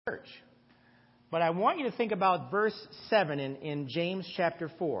church. But I want you to think about verse 7 in James chapter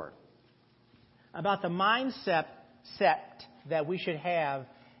 4, about the mindset that we should have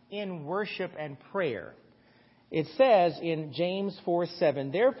in worship and prayer. It says in James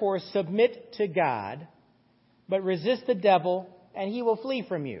 4:7, "Therefore submit to God, but resist the devil, and he will flee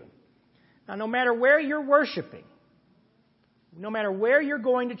from you." Now, no matter where you're worshiping, no matter where you're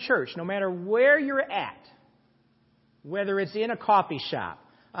going to church, no matter where you're at, whether it's in a coffee shop,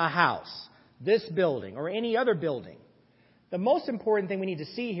 a house, this building, or any other building, the most important thing we need to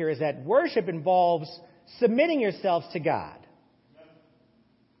see here is that worship involves submitting yourselves to God,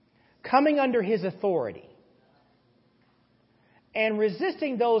 coming under His authority, and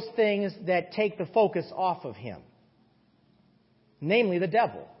resisting those things that take the focus off of Him, namely the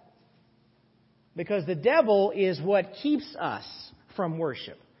devil. Because the devil is what keeps us from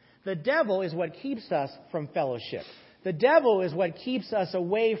worship. The devil is what keeps us from fellowship. The devil is what keeps us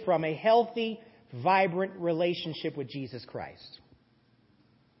away from a healthy, vibrant relationship with Jesus Christ.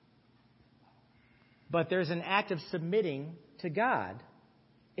 But there's an act of submitting to God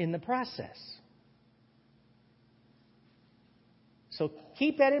in the process. So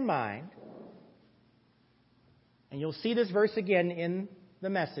keep that in mind. And you'll see this verse again in the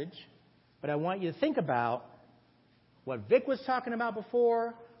message. But I want you to think about what Vic was talking about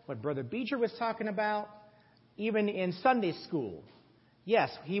before, what Brother Beecher was talking about, even in Sunday school.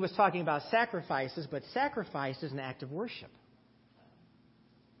 Yes, he was talking about sacrifices, but sacrifice is an act of worship.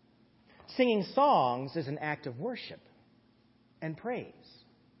 Singing songs is an act of worship and praise.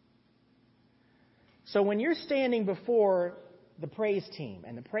 So when you're standing before the praise team,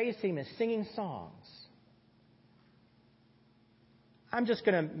 and the praise team is singing songs, I'm just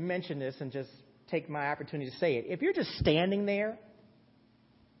going to mention this and just take my opportunity to say it. If you're just standing there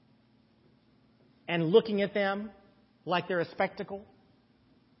and looking at them like they're a spectacle,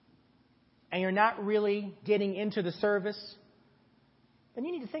 and you're not really getting into the service, then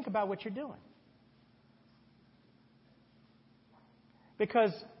you need to think about what you're doing.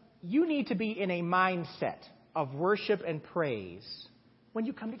 Because you need to be in a mindset of worship and praise when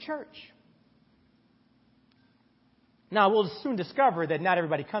you come to church. Now, we'll soon discover that not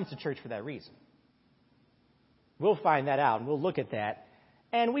everybody comes to church for that reason. We'll find that out, and we'll look at that,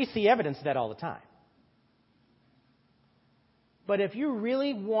 and we see evidence of that all the time. But if you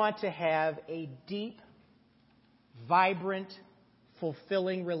really want to have a deep, vibrant,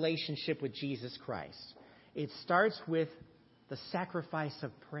 fulfilling relationship with Jesus Christ, it starts with the sacrifice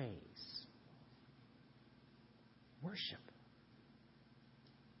of praise. Worship.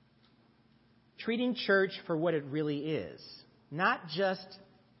 Treating church for what it really is, not just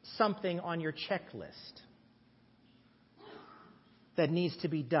something on your checklist that needs to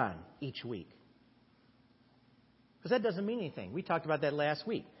be done each week. Because that doesn't mean anything. We talked about that last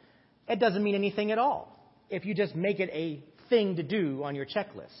week. It doesn't mean anything at all if you just make it a thing to do on your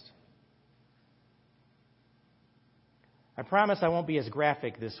checklist. I promise I won't be as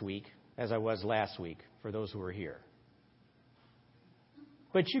graphic this week as I was last week for those who were here.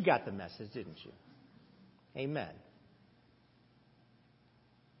 But you got the message, didn't you? Amen.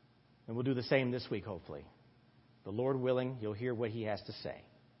 And we'll do the same this week, hopefully. The Lord willing, you'll hear what He has to say.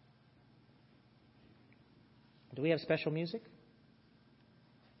 Do we have special music?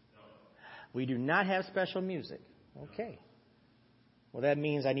 No. We do not have special music. Okay. Well, that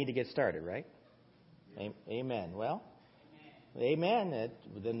means I need to get started, right? Amen. Well, amen.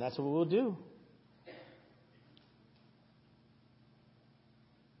 Then that's what we'll do.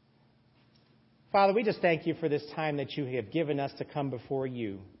 Father, we just thank You for this time that You have given us to come before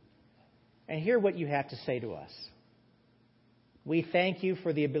You and hear what You have to say to us. We thank You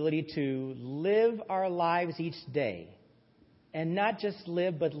for the ability to live our lives each day, and not just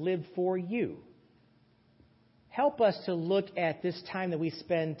live, but live for You. Help us to look at this time that we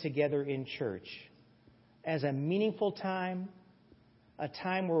spend together in church as a meaningful time, a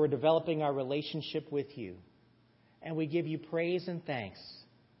time where we're developing our relationship with You. And we give You praise and thanks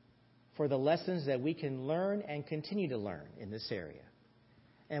for the lessons that we can learn and continue to learn in this area.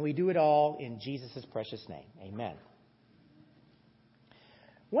 And we do it all in Jesus' precious name. Amen.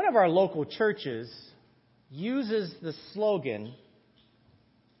 One of our local churches uses the slogan,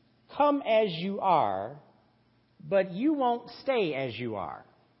 "Come as you are, but you won't stay as you are."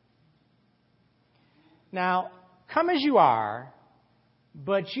 Now, come as you are,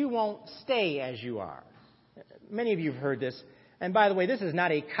 but you won't stay as you are. Many of you have heard this. And by the way, this is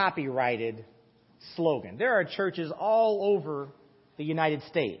not a copyrighted slogan. There are churches all over the United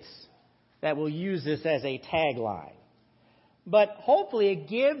States that will use this as a tagline. But hopefully it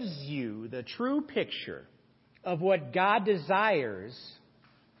gives you the true picture of what God desires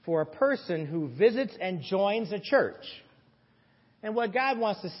for a person who visits and joins a church. And what God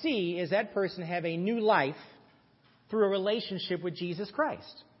wants to see is that person have a new life through a relationship with Jesus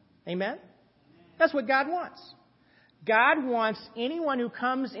Christ. Amen? That's what God wants. God wants anyone who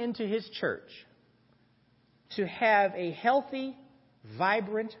comes into His church to have a healthy,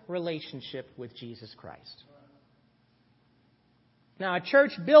 vibrant relationship with Jesus Christ. Now, a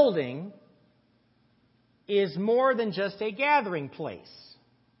church building is more than just a gathering place.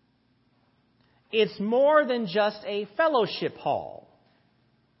 It's more than just a fellowship hall.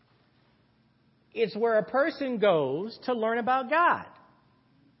 It's where a person goes to learn about God.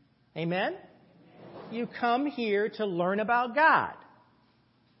 Amen? You come here to learn about God.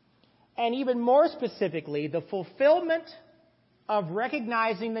 And even more specifically, the fulfillment of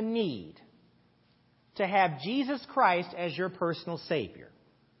recognizing the need to have Jesus Christ as your personal Savior.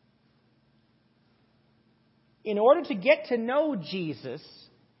 In order to get to know Jesus,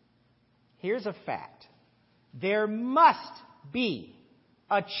 here's a fact. There must be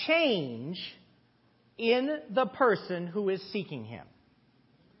a change in the person who is seeking Him.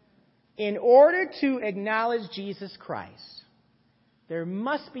 In order to acknowledge Jesus Christ, there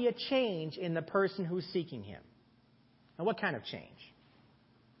must be a change in the person who's seeking Him. Now, what kind of change?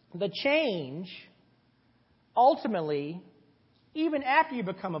 The change, ultimately, even after you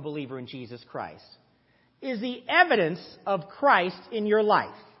become a believer in Jesus Christ, is the evidence of Christ in your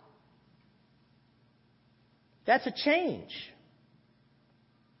life. That's a change.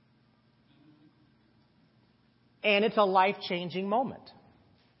 And it's a life-changing moment.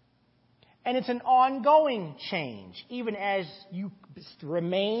 And it's an ongoing change, even as you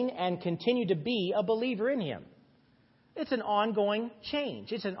remain and continue to be a believer in Him. It's an ongoing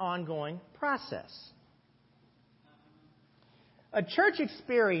change. It's an ongoing process. A church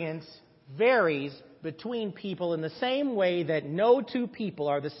experience varies between people in the same way that no two people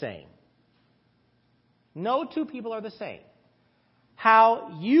are the same. No two people are the same.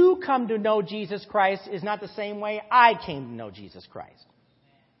 How you come to know Jesus Christ is not the same way I came to know Jesus Christ.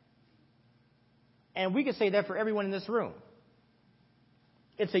 And we can say that for everyone in this room.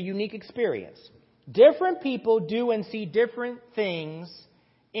 It's a unique experience. Different people do and see different things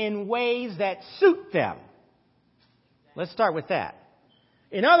in ways that suit them. Let's start with that.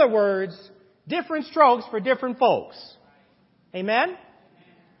 In other words, different strokes for different folks. Amen?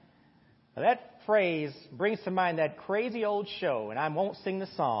 Now that phrase brings to mind that crazy old show, and I won't sing the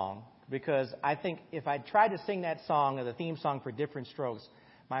song because I think if I tried to sing that song or the theme song for Different Strokes,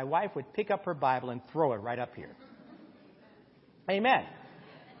 my wife would pick up her Bible and throw it right up here. Amen.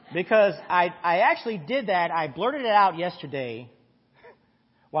 Because I actually did that. I blurted it out yesterday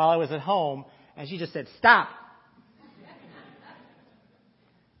while I was at home, and she just said, "Stop."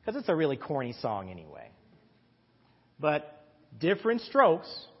 Because it's a really corny song anyway. But different strokes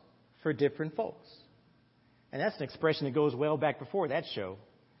for different folks. And that's an expression that goes well back before that show.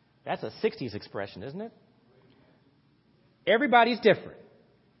 That's a 60s expression, isn't it? Everybody's different.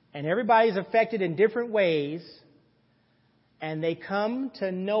 And everybody's affected in different ways. And they come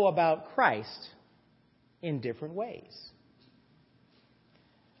to know about Christ in different ways.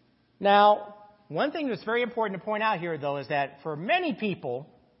 Now, one thing that's very important to point out here, though, is that for many people,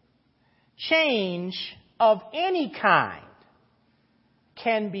 change of any kind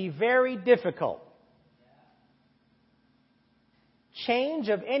can be very difficult. Change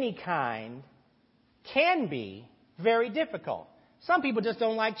of any kind can be very difficult. Some people just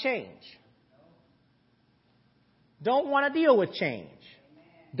don't like change. Don't want to deal with change.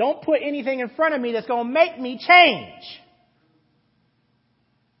 Don't put anything in front of me that's going to make me change.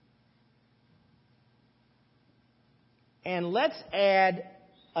 And let's add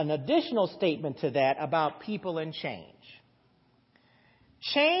an additional statement to that about people and change.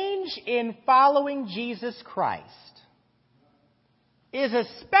 Change in following Jesus Christ is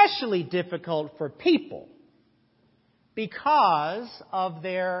especially difficult for people because of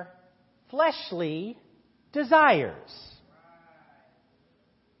their fleshly desires.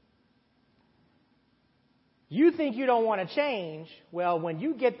 You think you don't want to change? Well, when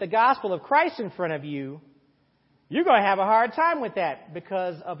you get the gospel of Christ in front of you, you're going to have a hard time with that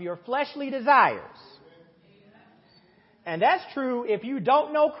because of your fleshly desires. And that's true if you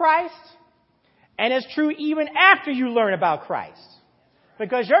don't know Christ, and it's true even after you learn about Christ.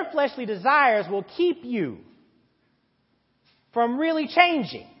 Because your fleshly desires will keep you from really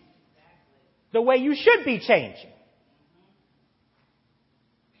changing the way you should be changing.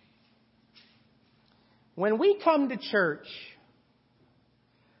 When we come to church,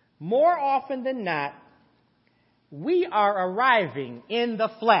 more often than not, we are arriving in the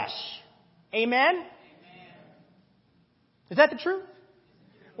flesh. Amen? Is that the truth?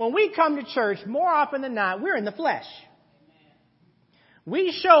 When we come to church, more often than not, we're in the flesh.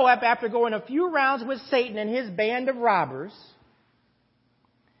 We show up after going a few rounds with Satan and his band of robbers,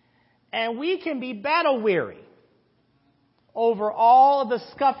 and we can be battle weary over all of the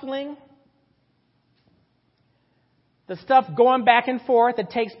scuffling, the stuff going back and forth that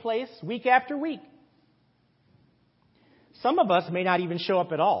takes place week after week. Some of us may not even show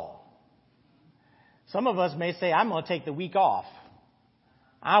up at all. Some of us may say, I'm going to take the week off.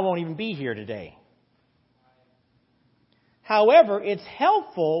 I won't even be here today. However, it's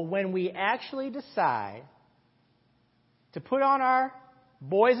helpful when we actually decide to put on our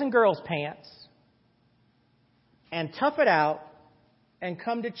boys and girls pants and tough it out and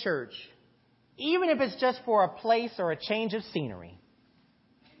come to church, even if it's just for a place or a change of scenery.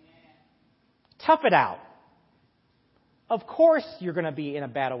 Tough it out. Of course you're going to be in a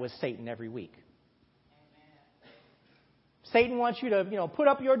battle with Satan every week. Satan wants you to, put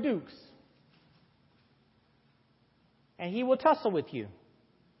up your dukes. And he will tussle with you.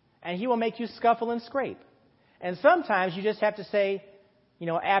 And he will make you scuffle and scrape. And sometimes you just have to say,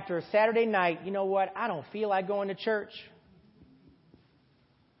 after a Saturday night, you know what? I don't feel like going to church.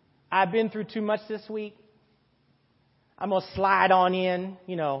 I've been through too much this week. I'm going to slide on in.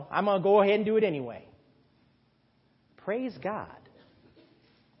 I'm going to go ahead and do it anyway. Praise God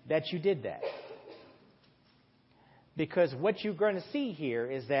that you did that. Because what you're going to see here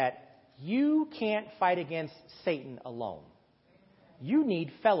is that you can't fight against Satan alone. You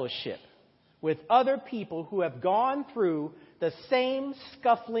need fellowship with other people who have gone through the same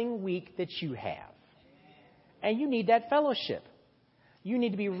scuffling week that you have. And you need that fellowship. You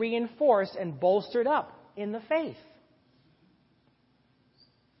need to be reinforced and bolstered up in the faith.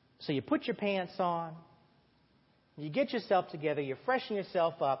 So you put your pants on, you get yourself together, you freshen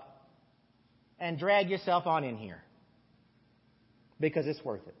yourself up, and drag yourself on in here. Because it's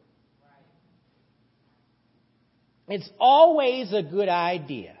worth it. It's always a good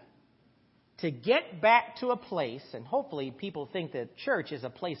idea to get back to a place, and hopefully people think that church is a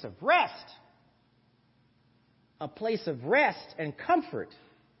place of rest. A place of rest and comfort.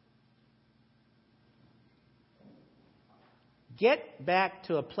 Get back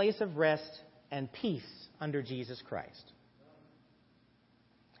to a place of rest and peace under Jesus Christ.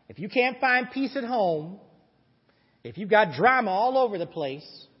 If you can't find peace at home, if you've got drama all over the place,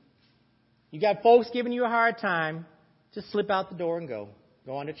 you got folks giving you a hard time, just slip out the door and go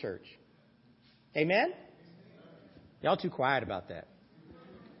on to church. Amen? Y'all too quiet about that.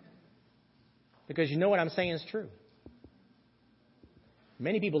 Because you know what I'm saying is true.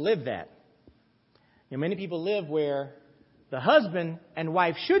 Many people live that. Many people live where the husband and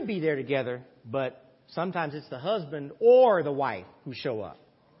wife should be there together, but sometimes it's the husband or the wife who show up.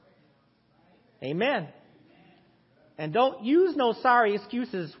 Amen. And don't use no sorry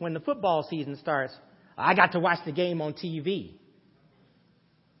excuses when the football season starts. I got to watch the game on TV.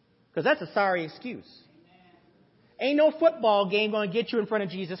 Because that's a sorry excuse. Ain't no football game going to get you in front of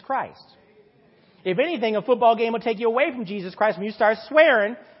Jesus Christ. If anything, a football game will take you away from Jesus Christ when you start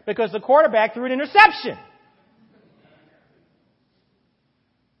swearing because the quarterback threw an interception.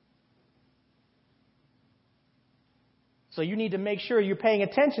 So you need to make sure you're paying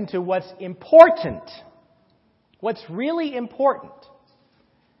attention to what's important. What's really important.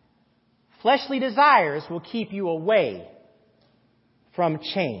 Fleshly desires will keep you away from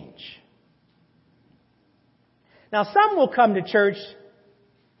change. Now, some will come to church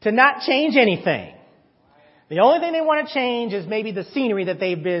to not change anything. The only thing they want to change is maybe the scenery that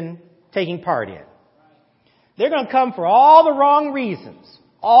they've been taking part in. They're going to come for all the wrong reasons,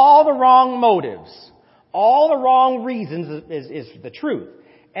 all the wrong motives, all the wrong reasons is the truth.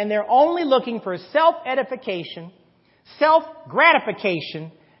 And they're only looking for self-edification,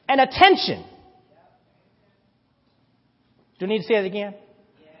 self-gratification, and attention. Do you need to say that again?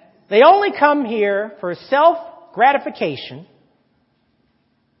 Yes. They only come here for self-gratification,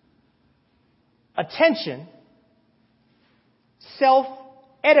 attention,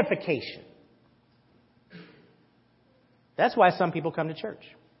 self-edification. That's why some people come to church.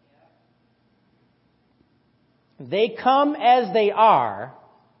 They come as they are,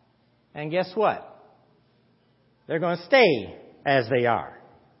 and guess what? They're going to stay as they are.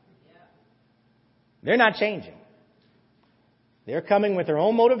 They're not changing. They're coming with their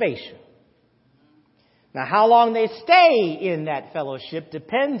own motivation. Now, how long they stay in that fellowship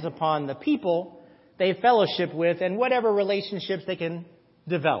depends upon the people they fellowship with and whatever relationships they can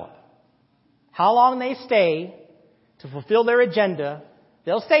develop. How long they stay to fulfill their agenda,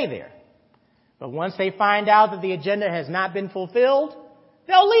 they'll stay there. But once they find out that the agenda has not been fulfilled,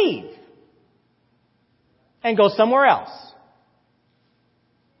 they'll leave and go somewhere else.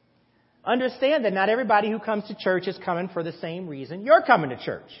 Understand that not everybody who comes to church is coming for the same reason you're coming to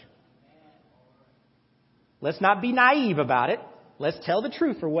church. Let's not be naive about it. Let's tell the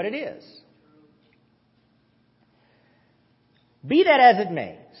truth for what it is. Be that as it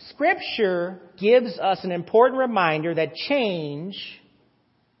may, Scripture gives us an important reminder that change,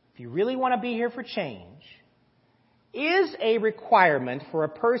 if you really want to be here for change, is a requirement for a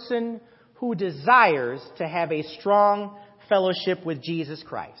person who desires to have a strong fellowship with Jesus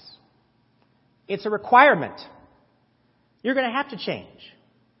Christ. It's a requirement. You're going to have to change.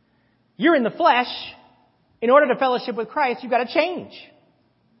 You're in the flesh. In order to fellowship with Christ, you've got to change.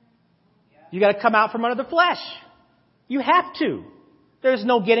 You've got to come out from under the flesh. You have to. There's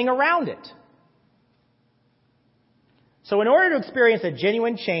no getting around it. So in order to experience a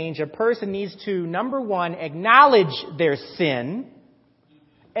genuine change, a person needs to, number one, acknowledge their sin.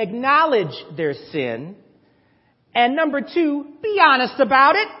 Acknowledge their sin. And number two, be honest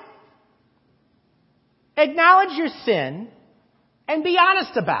about it. Acknowledge your sin and be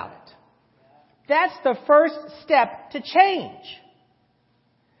honest about it. That's the first step to change.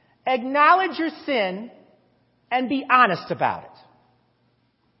 Acknowledge your sin and be honest about it.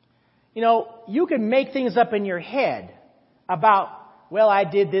 You know, you can make things up in your head about, well, I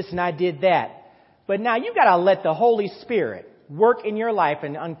did this and I did that. But now you've got to let the Holy Spirit work in your life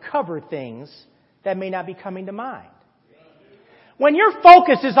and uncover things that may not be coming to mind. When your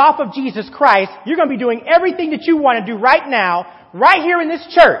focus is off of Jesus Christ, you're going to be doing everything that you want to do right now, right here in this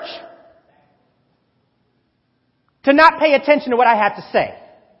church, to not pay attention to what I have to say.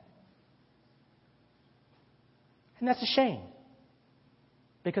 And that's a shame.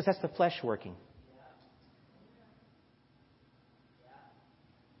 Because that's the flesh working.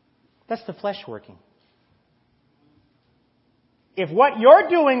 That's the flesh working. If what you're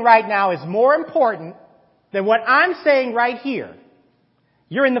doing right now is more important than what I'm saying right here,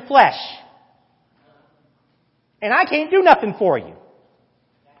 you're in the flesh. And I can't do nothing for you.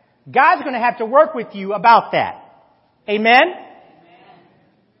 God's going to have to work with you about that. Amen?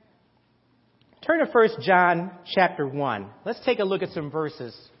 Turn to 1 John chapter 1. Let's take a look at some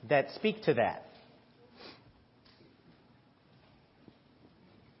verses that speak to that.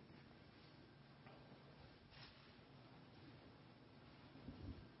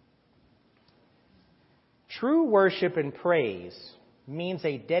 True worship and praise means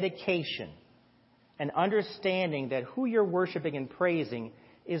a dedication, an understanding that who you're worshiping and praising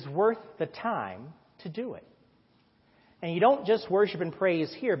is worth the time to do it. And you don't just worship and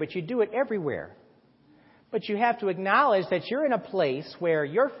praise here, but you do it everywhere. But you have to acknowledge that you're in a place where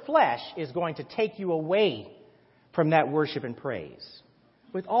your flesh is going to take you away from that worship and praise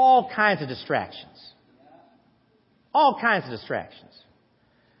with all kinds of distractions. All kinds of distractions.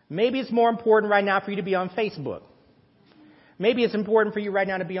 Maybe it's more important right now for you to be on Facebook. Maybe it's important for you right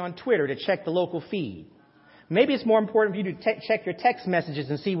now to be on Twitter to check the local feed. Maybe it's more important for you to check your text messages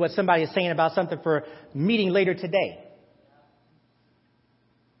and see what somebody is saying about something for a meeting later today.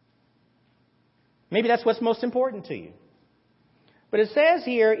 Maybe that's what's most important to you. But it says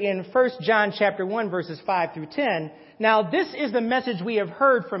here in 1 John chapter 1, verses 5 through 10, now this is the message we have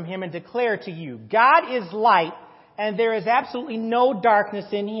heard from him and declare to you. God is light, and there is absolutely no darkness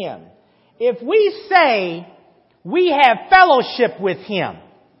in him. If we say we have fellowship with him,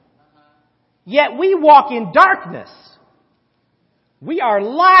 yet we walk in darkness, we are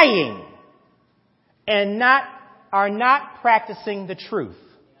lying and are not practicing the truth.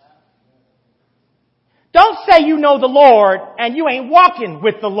 Don't say you know the Lord and you ain't walking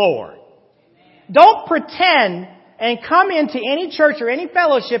with the Lord. Don't pretend and come into any church or any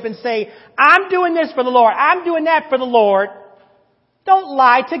fellowship and say, I'm doing this for the Lord. I'm doing that for the Lord. Don't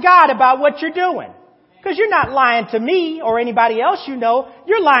lie to God about what you're doing. Because you're not lying to me or anybody else you know.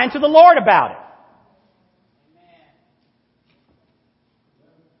 You're lying to the Lord about it.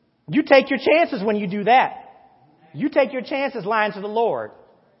 You take your chances when you do that. You take your chances lying to the Lord.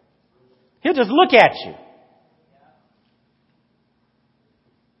 He'll just look at you.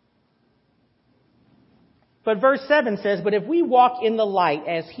 But verse 7 says, but if we walk in the light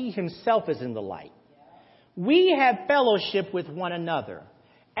as he himself is in the light, we have fellowship with one another.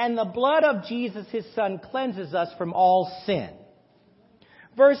 And the blood of Jesus, his son, cleanses us from all sin.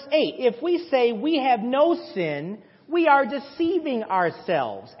 Verse 8, if we say we have no sin, we are deceiving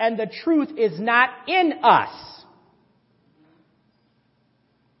ourselves, and the truth is not in us.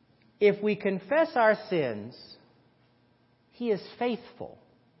 If we confess our sins, he is faithful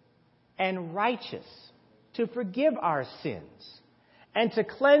and righteous to forgive our sins and to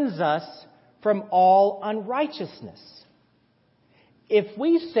cleanse us from all unrighteousness. If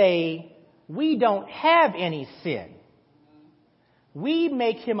we say we don't have any sin, we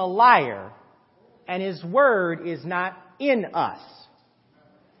make him a liar, and his word is not in us.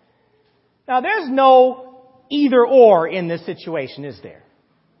 Now, there's no either or in this situation, is there?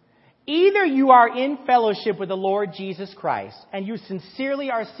 Either you are in fellowship with the Lord Jesus Christ and you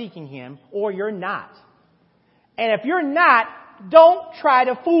sincerely are seeking him, or you're not. And if you're not, don't try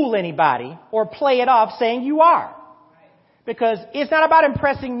to fool anybody or play it off saying you are. Because it's not about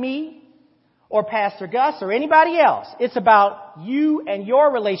impressing me or Pastor Gus or anybody else. It's about you and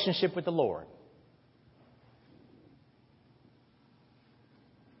your relationship with the Lord.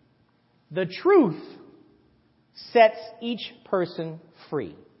 The truth sets each person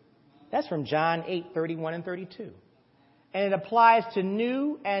free. That's from John 8:31 and 32. And it applies to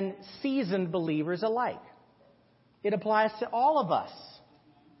new and seasoned believers alike. It applies to all of us.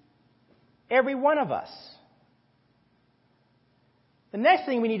 Every one of us. The next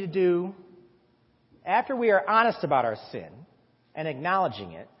thing we need to do, after we are honest about our sin and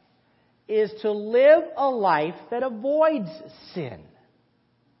acknowledging it, is to live a life that avoids sin.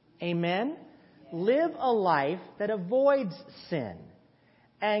 Amen? Live a life that avoids sin.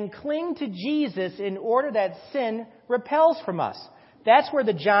 And cling to Jesus in order that sin repels from us. That's where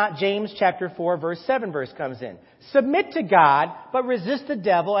the James chapter 4 verse 7 verse comes in. Submit to God, but resist the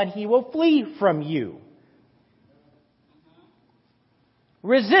devil and he will flee from you.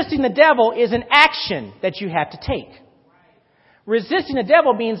 Resisting the devil is an action that you have to take. Resisting the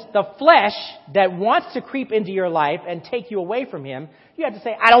devil means the flesh that wants to creep into your life and take you away from him. You have to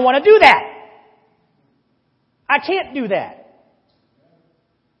say, I don't want to do that. I can't do that.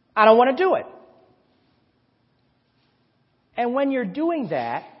 I don't want to do it. And when you're doing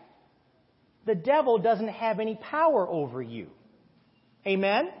that, the devil doesn't have any power over you.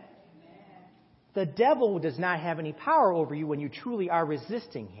 Amen? The devil does not have any power over you when you truly are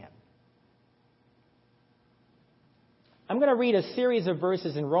resisting him. I'm going to read a series of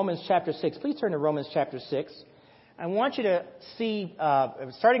verses in Romans chapter 6. Please turn to Romans chapter 6. I want you to see,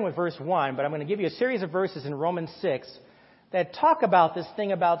 starting with verse 1, but I'm going to give you a series of verses in Romans 6 that talk about this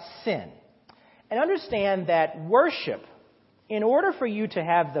thing about sin. And understand that worship, in order for you to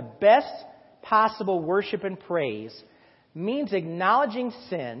have the best possible worship and praise, means acknowledging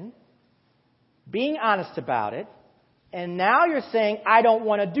sin, being honest about it, and now you're saying, I don't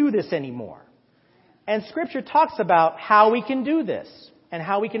want to do this anymore. And Scripture talks about how we can do this and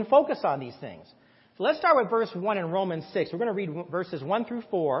how we can focus on these things. So let's start with verse 1 in Romans 6. We're going to read verses 1 through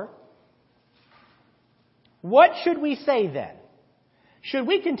 4. What should we say then? Should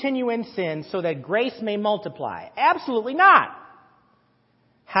we continue in sin so that grace may multiply? Absolutely not.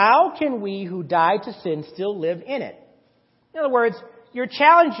 How can we who died to sin still live in it? In other words, you're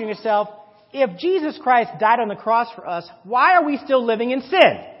challenging yourself, if Jesus Christ died on the cross for us, why are we still living in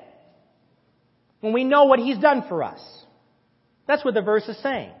sin? When we know what he's done for us. That's what the verse is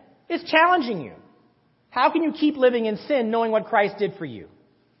saying. It's challenging you. How can you keep living in sin knowing what Christ did for you?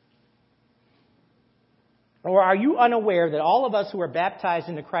 Or are you unaware that all of us who are baptized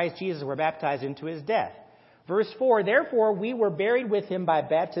into Christ Jesus were baptized into his death? Verse 4, therefore we were buried with him by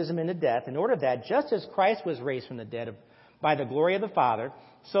baptism into death, in order that just as Christ was raised from the dead by the glory of the Father,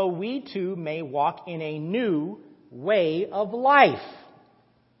 so we too may walk in a new way of life.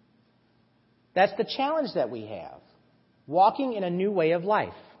 That's the challenge that we have. Walking in a new way of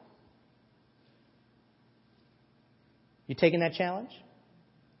life. You taking that challenge?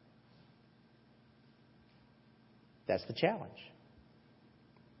 That's the challenge.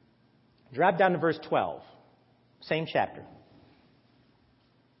 Drop down to verse 12. Same chapter.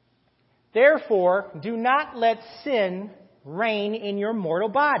 Therefore, do not let sin reign in your mortal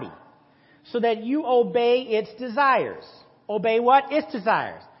body, so that you obey its desires. Obey what? Its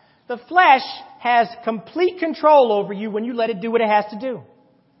desires. The flesh has complete control over you when you let it do what it has to do.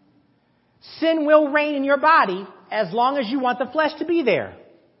 Sin will reign in your body as long as you want the flesh to be there.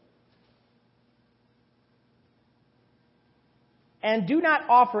 And do not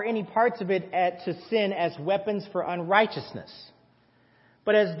offer any parts of it to sin as weapons for unrighteousness.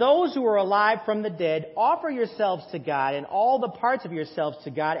 But as those who are alive from the dead, offer yourselves to God and all the parts of yourselves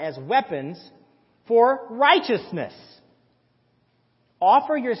to God as weapons for righteousness.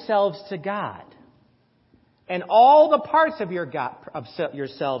 Offer yourselves to God and all the parts of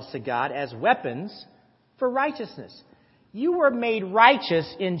yourselves to God as weapons for righteousness. You were made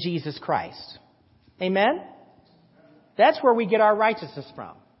righteous in Jesus Christ. Amen? That's where we get our righteousness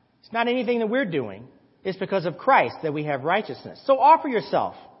from. It's not anything that we're doing. It's because of Christ that we have righteousness. So offer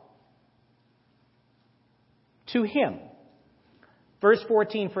yourself to him. Verse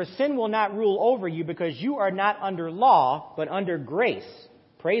 14, for sin will not rule over you because you are not under law, but under grace.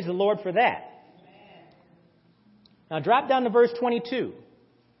 Praise the Lord for that. Now drop down to verse 22.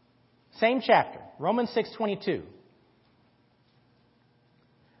 Same chapter, Romans 6:22.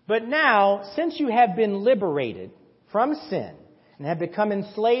 But now, since you have been liberated from sin and have become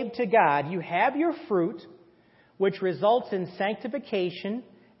enslaved to God, you have your fruit, which results in sanctification,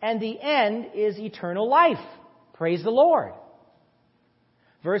 and the end is eternal life. Praise the Lord.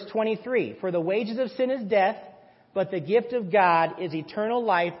 Verse 23, for the wages of sin is death, but the gift of God is eternal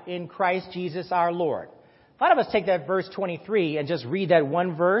life in Christ Jesus our Lord. A lot of us take that verse 23 and just read that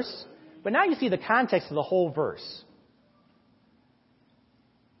one verse, but now you see the context of the whole verse.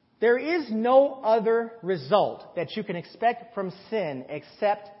 There is no other result that you can expect from sin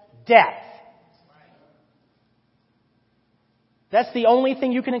except death. That's the only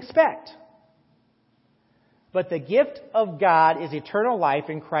thing you can expect. But the gift of God is eternal life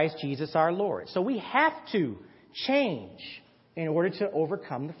in Christ Jesus our Lord. So we have to change in order to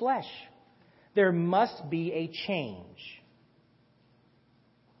overcome the flesh. There must be a change.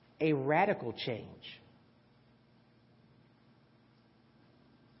 A radical change.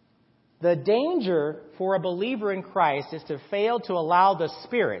 The danger for a believer in Christ is to fail to allow the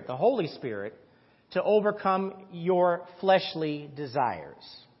Spirit, the Holy Spirit, to overcome your fleshly desires.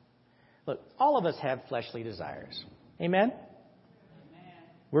 Look, all of us have fleshly desires. Amen?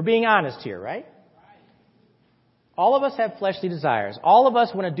 We're being honest here, right? All of us have fleshly desires. All of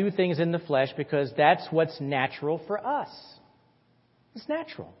us want to do things in the flesh because that's what's natural for us. It's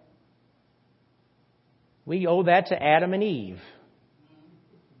natural. We owe that to Adam and Eve.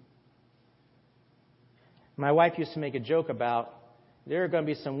 My wife used to make a joke about there are going to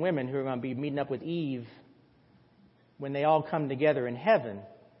be some women who are going to be meeting up with Eve when they all come together in heaven,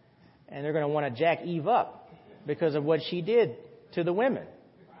 and they're going to want to jack Eve up because of what she did to the women.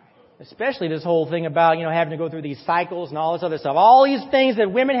 Especially this whole thing about, having to go through these cycles and all this other stuff. All these things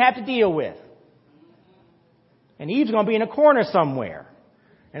that women have to deal with. And Eve's going to be in a corner somewhere.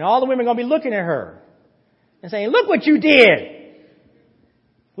 And all the women are going to be looking at her and saying, look what you did.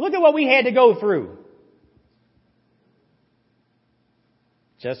 Look at what we had to go through.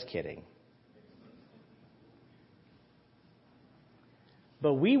 Just kidding.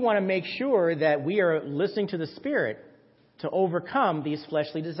 But we want to make sure that we are listening to the Spirit to overcome these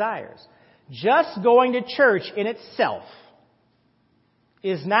fleshly desires. Just going to church in itself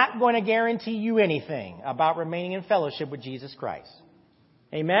is not going to guarantee you anything about remaining in fellowship with Jesus Christ.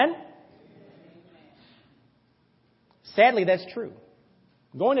 Amen? Sadly, that's true.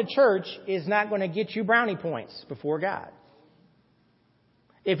 Going to church is not going to get you brownie points before God.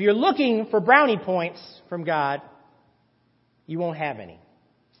 If you're looking for brownie points from God, you won't have any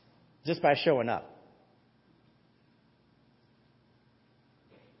just by showing up.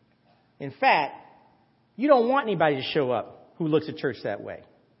 In fact, you don't want anybody to show up who looks at church that way.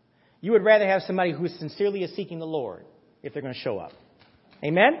 You would rather have somebody who sincerely is seeking the Lord if they're going to show up.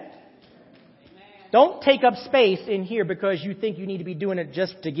 Amen? Amen? Don't take up space in here because you think you need to be doing it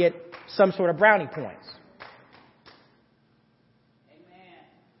just to get some sort of brownie points.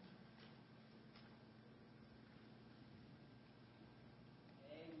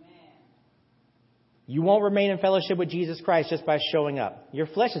 You won't remain in fellowship with Jesus Christ just by showing up. Your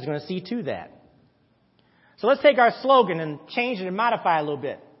flesh is going to see to that. So let's take our slogan and change it and modify it a little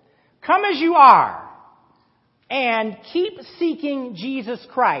bit. Come as you are and keep seeking Jesus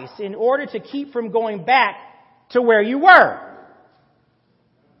Christ in order to keep from going back to where you were.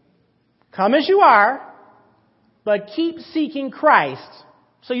 Come as you are, but keep seeking Christ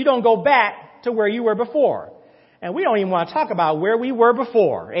so you don't go back to where you were before. And we don't even want to talk about where we were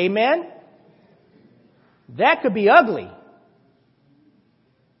before. Amen? That could be ugly.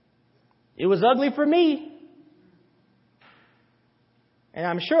 It was ugly for me. And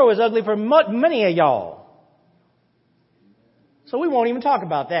I'm sure it was ugly for many of y'all. So we won't even talk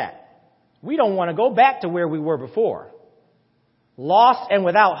about that. We don't want to go back to where we were before. Lost and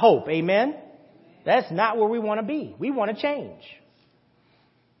without hope. Amen? That's not where we want to be. We want to change.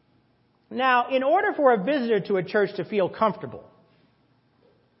 Now, in order for a visitor to a church to feel comfortable,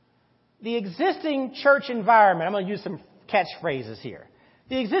 the existing church environment, I'm going to use some catchphrases here.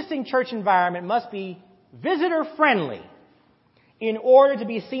 The existing church environment must be visitor friendly in order to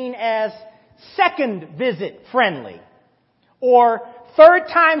be seen as second visit friendly or third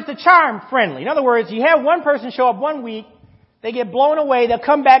time's the charm friendly. In other words, you have one person show up one week, they get blown away, they'll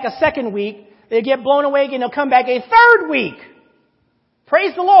come back a second week, they get blown away again, they'll come back a third week.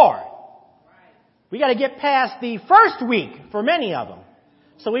 Praise the Lord. We got to get past the first week for many of them.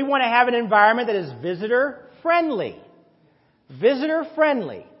 So we want to have an environment that is visitor friendly. Visitor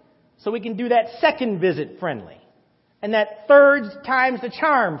friendly. So we can do that second visit friendly. And that third time's the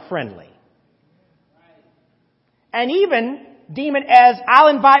charm friendly. and even deem it as I'll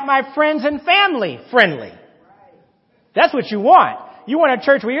invite my friends and family friendly. That's what you want. You want a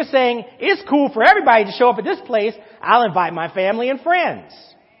church where you're saying it's cool for everybody to show up at this place. I'll invite my family and friends.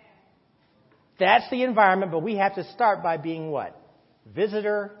 That's the environment, but we have to start by being what?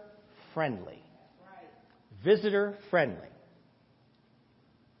 Visitor friendly. Visitor friendly.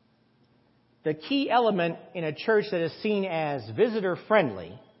 The key element in a church that is seen as visitor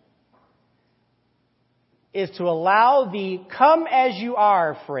friendly is to allow the come as you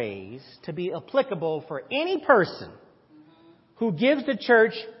are phrase to be applicable for any person who gives the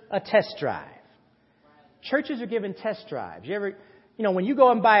church a test drive. Churches are given test drives. When you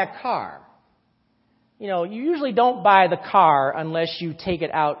go and buy a car, you usually don't buy the car unless you take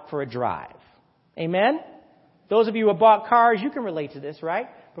it out for a drive. Amen? Those of you who have bought cars, you can relate to this, right?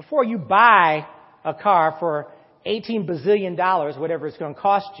 Before you buy a car for $18 bazillion, whatever it's going to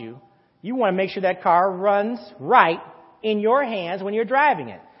cost you, you want to make sure that car runs right in your hands when you're driving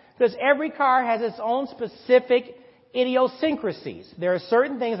it. Because every car has its own specific idiosyncrasies. There are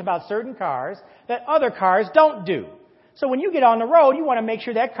certain things about certain cars that other cars don't do. So when you get on the road, you want to make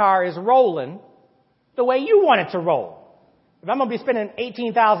sure that car is rolling the way you want it to roll. If I'm going to be spending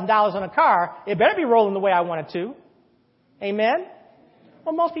 $18,000 on a car, it better be rolling the way I want it to. Amen?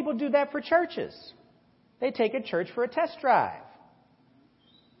 Well, most people do that for churches. They take a church for a test drive.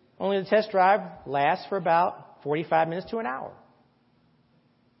 Only the test drive lasts for about 45 minutes to an hour.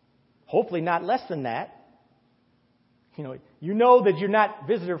 Hopefully not less than that. You know that you're not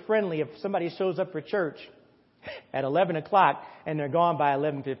visitor friendly if somebody shows up for church at 11 o'clock and they're gone by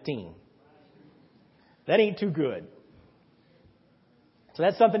 11:15. That ain't too good. So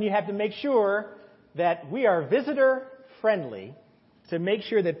that's something you have to make sure that we are visitor friendly, to make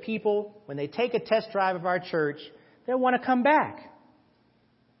sure that people, when they take a test drive of our church, they want to come back.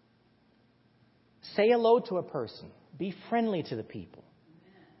 Say hello to a person. Be friendly to the people.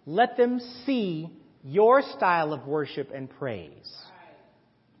 Let them see your style of worship and praise.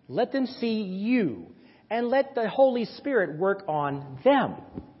 Let them see you, and let the Holy Spirit work on them.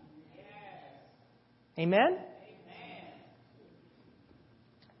 Amen?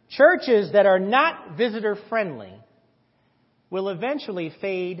 Churches that are not visitor friendly will eventually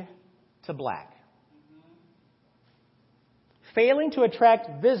fade to black. Failing to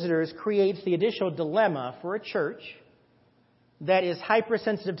attract visitors creates the additional dilemma for a church that is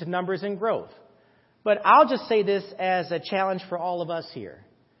hypersensitive to numbers and growth. But I'll just say this as a challenge for all of us here.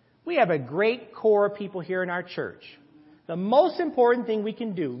 We have a great core of people here in our church. The most important thing we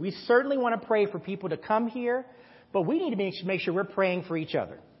can do, we certainly want to pray for people to come here, but we need to make sure we're praying for each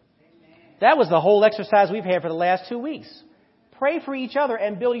other. That was the whole exercise we've had for the last 2 weeks. Pray for each other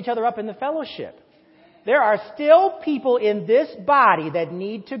and build each other up in the fellowship. There are still people in this body that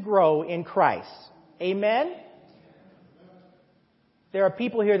need to grow in Christ. Amen? There are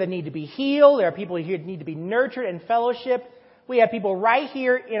people here that need to be healed. There are people here that need to be nurtured in fellowship. We have people right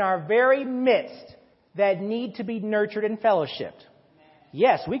here in our very midst that need to be nurtured and fellowshipped.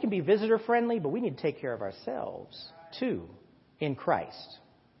 Yes, we can be visitor friendly, but we need to take care of ourselves too in Christ.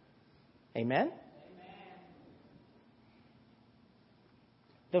 Amen?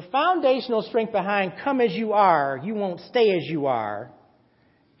 The foundational strength behind come as you are, you won't stay as you are,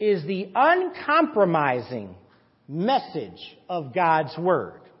 is the uncompromising message of God's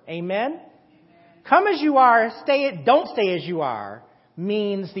Word. Amen? Come as you are, don't stay as you are,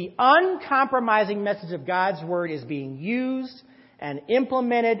 means the uncompromising message of God's Word is being used and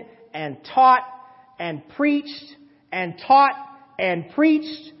implemented and taught and preached and taught and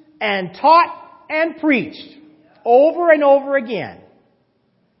preached and taught and preached over and over again.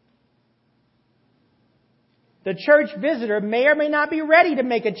 The church visitor may or may not be ready to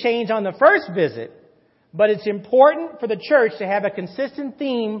make a change on the first visit, but it's important for the church to have a consistent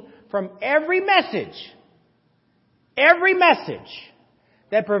theme from every message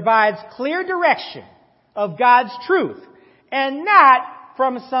that provides clear direction of God's truth, and not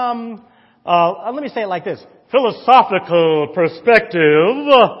from some, let me say it like this, philosophical perspective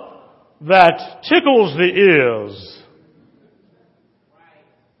that tickles the ears.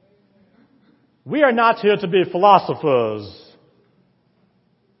 We are not here to be philosophers.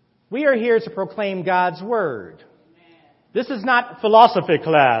 We are here to proclaim God's Word. This is not philosophy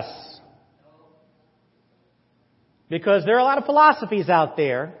class. Because there are a lot of philosophies out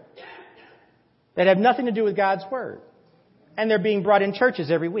there that have nothing to do with God's Word. And they're being brought in churches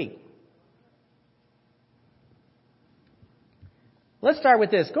every week. Let's start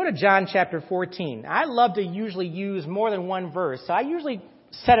with this. Go to John chapter 14. I love to usually use more than one verse. So I usually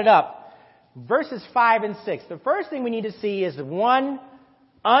set it up. Verses 5 and 6. The first thing we need to see is one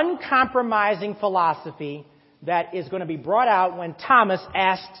uncompromising philosophy that is going to be brought out when Thomas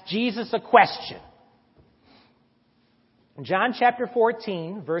asked Jesus a question. John chapter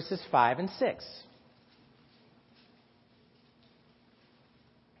 14, verses 5 and 6.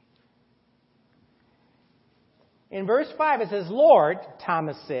 In verse 5 it says, "Lord,"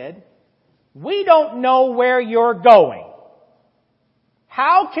 Thomas said, "we don't know where you're going.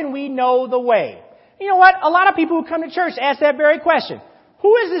 How can we know the way?" You know what? A lot of people who come to church ask that very question.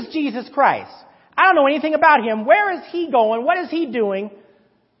 Who is this Jesus Christ? I don't know anything about him. Where is he going? What is he doing?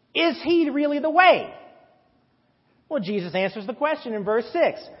 Is he really the way? Well, Jesus answers the question in verse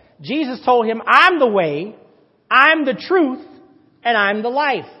 6. Jesus told him, "I'm the way, I'm the truth, and I'm the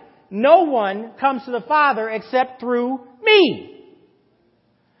life. No one comes to the Father except through me."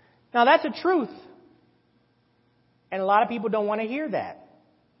 Now that's a truth. And a lot of people don't want to hear that.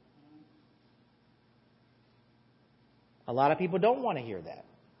 A lot of people don't want to hear that.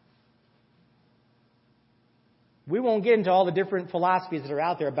 We won't get into all the different philosophies that are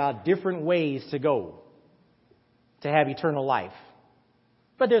out there about different ways to go to have eternal life.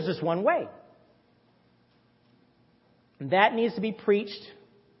 But there's just one way. And that needs to be preached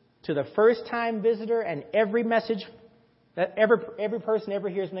to the first-time visitor and every message that every person ever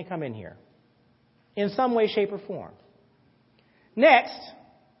hears when they come in here. In some way, shape, or form. Next,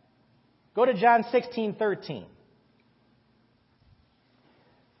 go to John 16:13.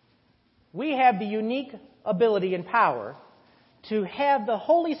 We have the unique ability and power to have the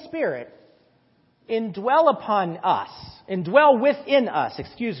Holy Spirit indwell within us,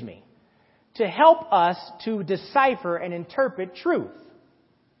 to help us to decipher and interpret truth.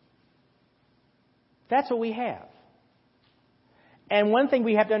 That's what we have. And one thing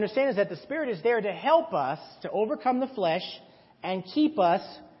we have to understand is that the Spirit is there to help us to overcome the flesh and keep us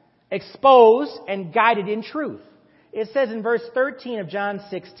exposed and guided in truth. It says in verse 13 of John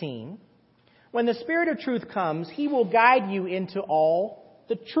 16, "When the Spirit of truth comes, he will guide you into all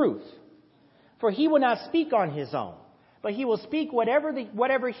the truth. For he will not speak on his own, but he will speak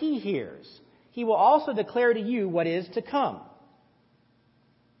whatever he hears. He will also declare to you what is to come."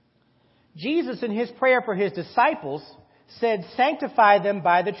 Jesus, in his prayer for his disciples, said, "Sanctify them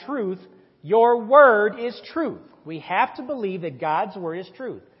by the truth. Your word is truth." We have to believe that God's word is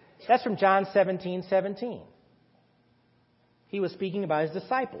truth. That's from John 17:17. He was speaking about his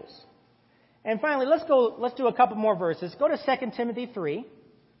disciples. And finally, let's do a couple more verses. Go to 2 Timothy 3.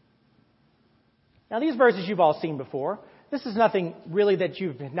 Now, these verses you've all seen before. This is nothing really that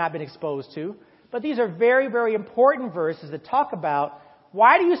you've not been exposed to. But these are very, very important verses that talk about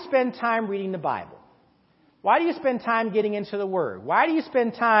why do you spend time reading the Bible? Why do you spend time getting into the Word? Why do you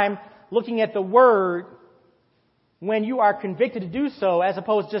spend time looking at the Word when you are convicted to do so as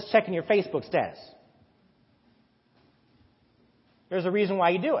opposed to just checking your Facebook status? There's a reason why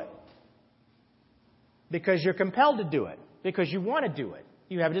you do it. Because you're compelled to do it. Because you want to do it.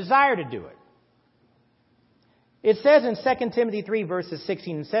 You have a desire to do it. It says in 2 Timothy 3, verses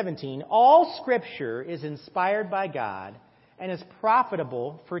 16 and 17, "All Scripture is inspired by God and is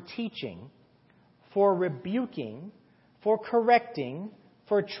profitable for teaching, for rebuking, for correcting,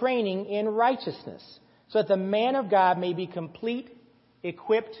 for training in righteousness, so that the man of God may be complete,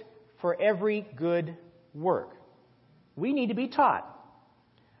 equipped for every good work." We need to be taught.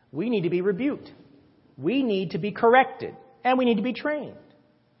 We need to be rebuked. We need to be corrected. And we need to be trained.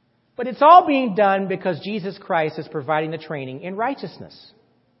 But it's all being done because Jesus Christ is providing the training in righteousness.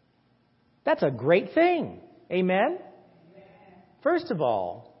 That's a great thing. Amen? First of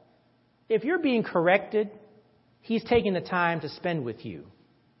all, if you're being corrected, He's taking the time to spend with you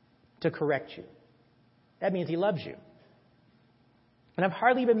to correct you. That means He loves you. And I've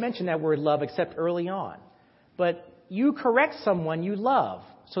hardly even mentioned that word love except early on. But you correct someone you love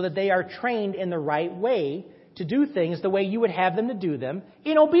so that they are trained in the right way to do things the way you would have them to do them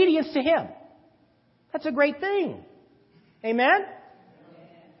in obedience to Him. That's a great thing. Amen?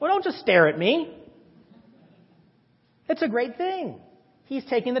 Well, don't just stare at me. It's a great thing. He's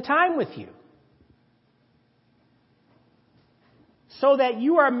taking the time with you. So that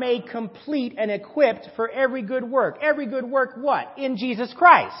you are made complete and equipped for every good work. Every good work what? In Jesus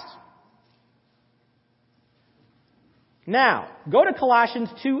Christ. Now, go to Colossians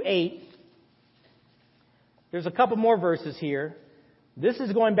 2:8. There's a couple more verses here. This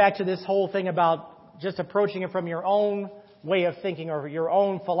is going back to this whole thing about just approaching it from your own way of thinking or your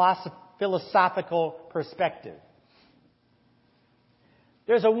own philosophical perspective.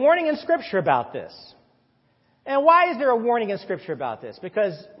 There's a warning in Scripture about this. And why is there a warning in Scripture about this?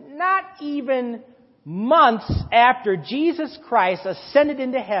 Because not even months after Jesus Christ ascended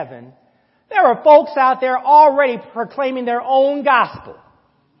into heaven, there are folks out there already proclaiming their own gospel,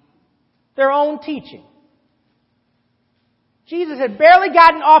 their own teaching. Jesus had barely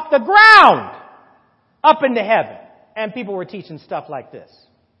gotten off the ground up into heaven, and people were teaching stuff like this.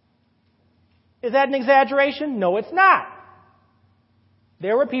 Is that an exaggeration? No, it's not.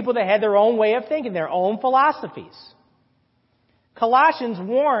 There were people that had their own way of thinking, their own philosophies. Colossians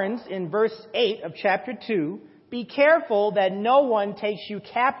warns in verse 8 of chapter 2, be careful that no one takes you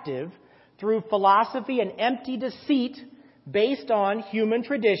captive through philosophy and empty deceit based on human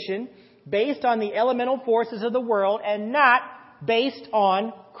tradition, based on the elemental forces of the world, and not based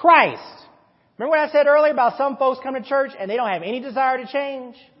on Christ. Remember what I said earlier about some folks come to church and they don't have any desire to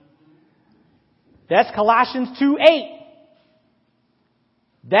change? That's Colossians 2:8.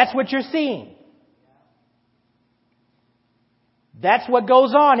 That's what you're seeing. That's what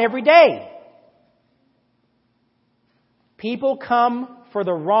goes on every day. People come for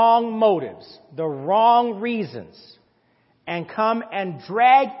the wrong motives, the wrong reasons, and come and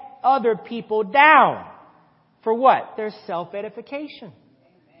drag other people down. For what? Their self-edification.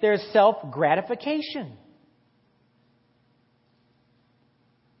 Their self-gratification.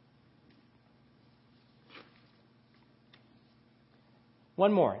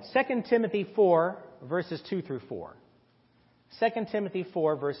 One more. 2 Timothy 4, verses 2 through 4. 2 Timothy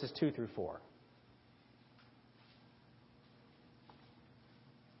 4, verses 2 through 4.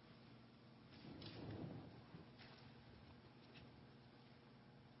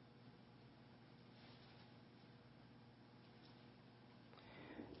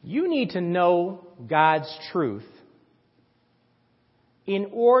 You need to know God's truth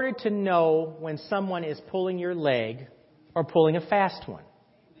in order to know when someone is pulling your leg or pulling a fast one.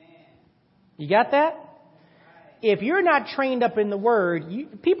 You got that? If you're not trained up in the Word,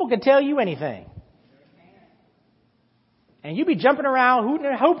 people can tell you anything. And you be jumping around,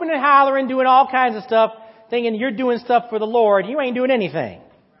 hooping and hollering, doing all kinds of stuff, thinking you're doing stuff for the Lord. You ain't doing anything.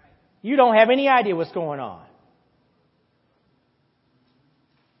 You don't have any idea what's going on.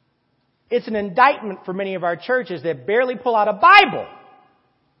 It's an indictment for many of our churches that barely pull out a Bible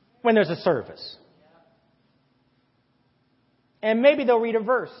when there's a service. And maybe they'll read a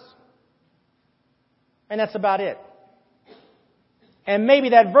verse. And that's about it. And maybe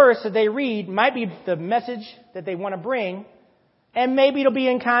that verse that they read might be the message that they want to bring. And maybe it'll be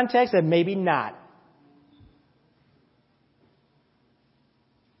in context and maybe not.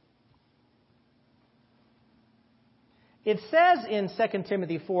 It says in 2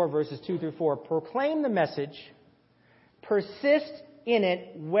 Timothy 4, verses 2 through 4, proclaim the message, persist in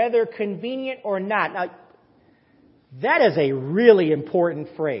it, whether convenient or not. Now, that is a really important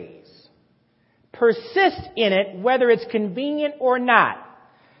phrase. Persist in it, whether it's convenient or not.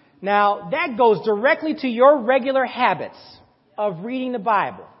 Now, that goes directly to your regular habits of reading the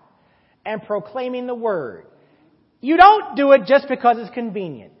Bible and proclaiming the Word. You don't do it just because it's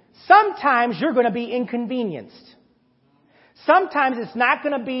convenient. Sometimes you're going to be inconvenienced. Sometimes it's not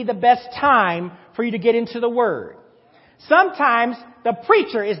going to be the best time for you to get into the Word. Sometimes the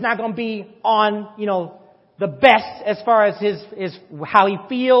preacher is not going to be on, the best as far as his how he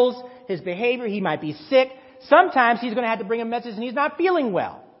feels, his behavior. He might be sick. Sometimes he's going to have to bring a message and he's not feeling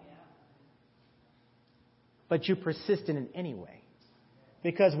well. But you persist in it anyway.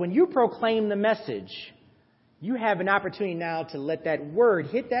 Because when you proclaim the message, you have an opportunity now to let that word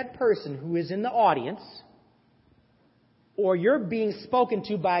hit that person who is in the audience, or you're being spoken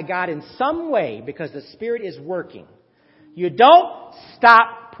to by God in some way because the Spirit is working. You don't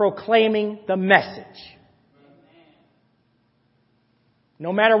stop proclaiming the message.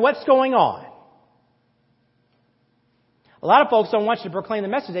 No matter what's going on. A lot of folks don't want you to proclaim the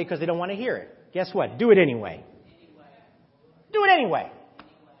message today because they don't want to hear it. Guess what? Do it anyway. Do it anyway.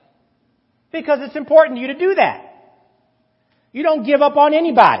 Because it's important to you to do that. You don't give up on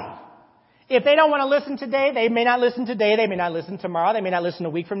anybody. If they don't want to listen today, they may not listen today. They may not listen tomorrow. They may not listen a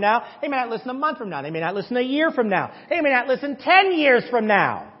week from now. They may not listen a month from now. They may not listen a year from now. They may not listen 10 years from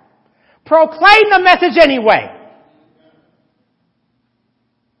now. Proclaim the message anyway.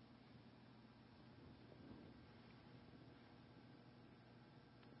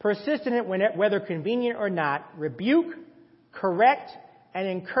 Persist in it whether convenient or not. Rebuke, correct, and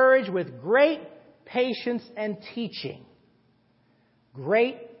encourage with great patience and teaching.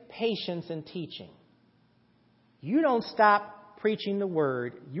 Great patience and teaching. You don't stop preaching the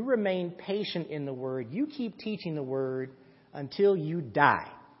Word. You remain patient in the Word. You keep teaching the Word until you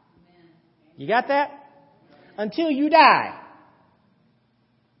die. You got that? Until you die.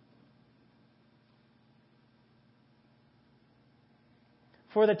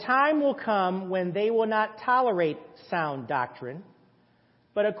 For the time will come when they will not tolerate sound doctrine,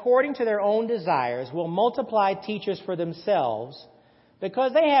 but according to their own desires will multiply teachers for themselves,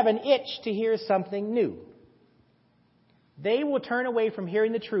 because they have an itch to hear something new. they will turn away from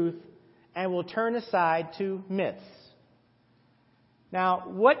hearing the truth and will turn aside to myths. Now,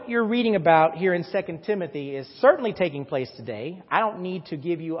 what you're reading about here in 2 Timothy is certainly taking place today. I don't need to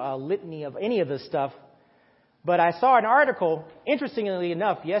give you a litany of any of this stuff, but I saw an article, interestingly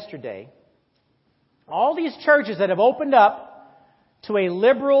enough, yesterday. All these churches that have opened up to a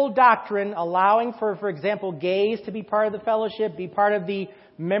liberal doctrine allowing for example, gays to be part of the fellowship, be part of the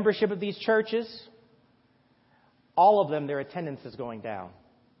membership of these churches, all of them, their attendance is going down.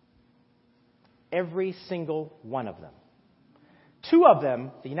 Every single one of them. 2 of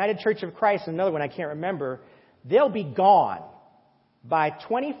them, the United Church of Christ and another one I can't remember, they'll be gone by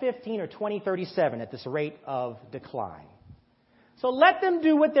 2015 or 2037 at this rate of decline. So let them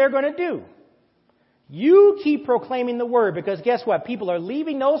do what they're going to do. You keep proclaiming the word, because guess what? People are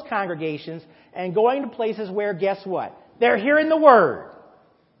leaving those congregations and going to places where, guess what? They're hearing the word.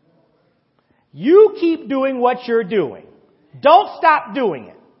 You keep doing what you're doing. Don't stop doing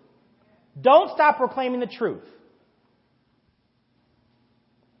it. Don't stop proclaiming the truth.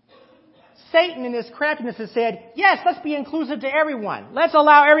 Satan in his craftiness has said, yes, let's be inclusive to everyone. Let's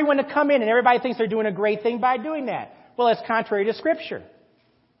allow everyone to come in, and everybody thinks they're doing a great thing by doing that. Well, it's contrary to Scripture.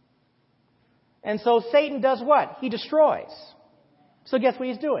 And so Satan does what? He destroys. So guess what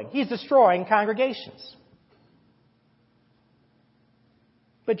he's doing? He's destroying congregations.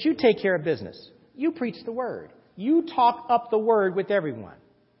 But you take care of business. You preach the word. You talk up the word with everyone.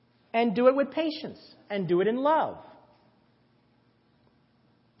 And do it with patience. And do it in love.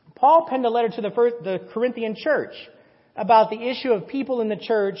 Paul penned a letter to the Corinthian church about the issue of people in the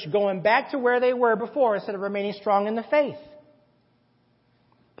church going back to where they were before instead of remaining strong in the faith.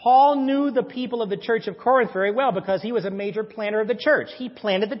 Paul knew the people of the church of Corinth very well because he was a major planter of the church. He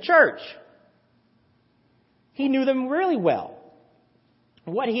planted the church. He knew them really well.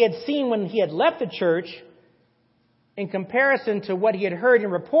 What he had seen when he had left the church, in comparison to what he had heard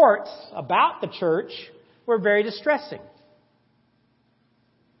in reports about the church, were very distressing.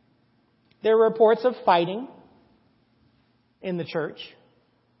 There were reports of fighting in the church,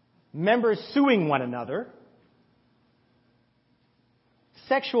 members suing one another,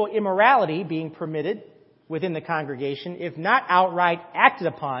 sexual immorality being permitted within the congregation, if not outright acted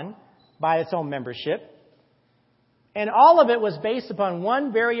upon by its own membership. And all of it was based upon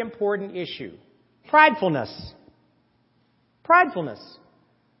one very important issue: pridefulness. Pridefulness.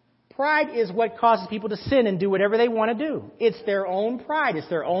 Pride is what causes people to sin and do whatever they want to do. It's their own pride. It's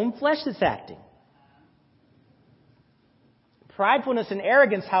their own flesh that's acting. Pridefulness and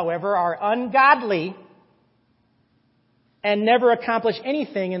arrogance, however, are ungodly and never accomplish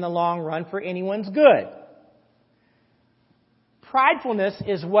anything in the long run for anyone's good. Pridefulness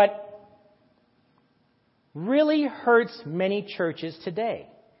is what really hurts many churches today.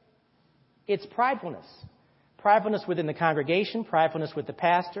 It's pridefulness. Pridefulness within the congregation, pridefulness with the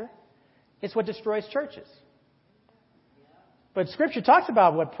pastor. It's what destroys churches. But Scripture talks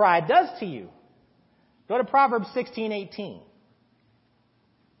about what pride does to you. Go to Proverbs 16:18.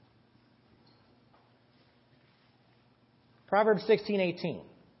 Proverbs 16:18.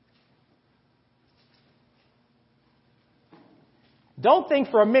 Don't think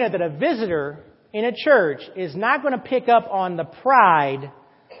for a minute that a visitor in a church is not going to pick up on the pride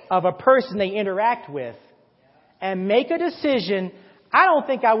of a person they interact with and make a decision, I don't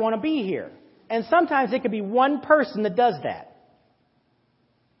think I want to be here. And sometimes it could be one person that does that.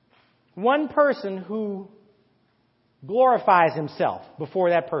 One person who glorifies himself before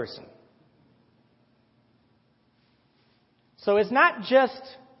that person. So it's not just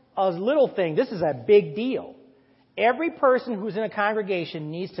a little thing. This is a big deal. Every person who's in a congregation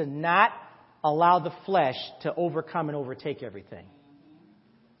needs to not allow the flesh to overcome and overtake everything.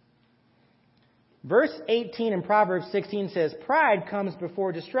 Verse 18 in Proverbs 16 says, pride comes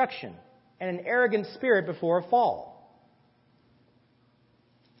before destruction, and an arrogant spirit before a fall.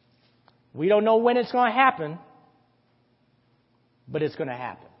 We don't know when it's going to happen, but it's going to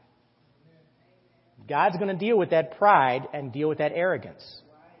happen. God's going to deal with that pride and deal with that arrogance.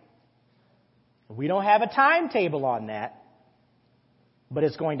 We don't have a timetable on that, but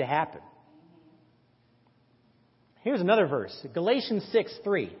it's going to happen. Here's another verse, Galatians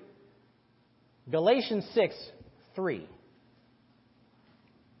 6:3. Galatians 6:3.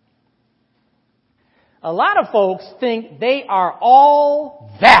 A lot of folks think they are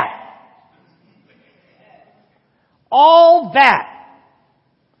all that. All that.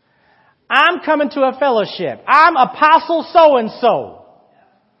 I'm coming to a fellowship. I'm apostle so-and-so.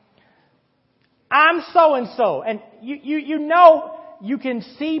 I'm so-and-so. And you know you can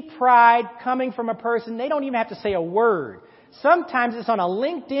see pride coming from a person. They don't even have to say a word. Sometimes it's on a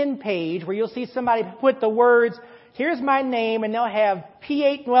LinkedIn page where you'll see somebody put the words, here's my name, and they'll have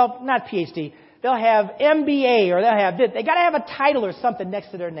not PhD, they'll have MBA, or they'll have this. They got to have a title or something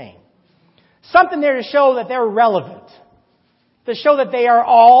next to their name. Something there to show that they're relevant. To show that they are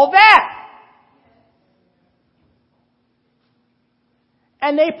all that.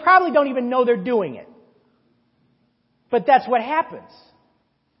 And they probably don't even know they're doing it. But that's what happens.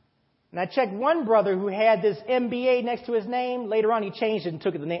 And I checked one brother who had this MBA next to his name. Later on, he changed it and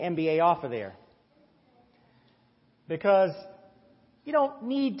took the MBA off of there. Because you don't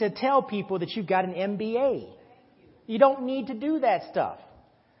need to tell people that you've got an MBA. You don't need to do that stuff.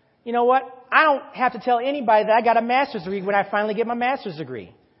 You know what? I don't have to tell anybody that I got a master's degree when I finally get my master's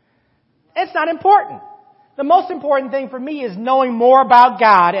degree. It's not important. The most important thing for me is knowing more about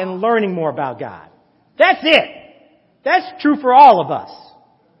God and learning more about God. That's it. That's true for all of us.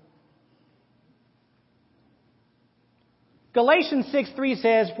 Galatians 6:3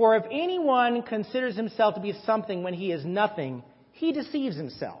 says, "For if anyone considers himself to be something when he is nothing, he deceives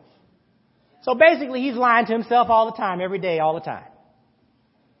himself." So basically, he's lying to himself all the time, every day, all the time.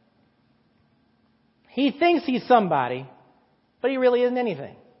 He thinks he's somebody, but he really isn't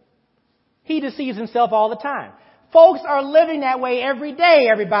anything. He deceives himself all the time. Folks are living that way every day,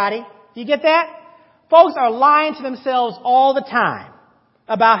 everybody. Do you get that? Folks are lying to themselves all the time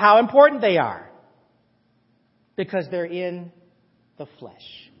about how important they are. Because they're in the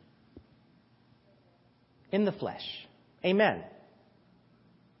flesh. In the flesh. Amen.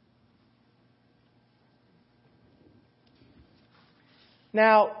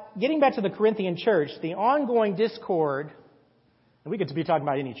 Now, getting back to the Corinthian church, the ongoing discord, and we could be talking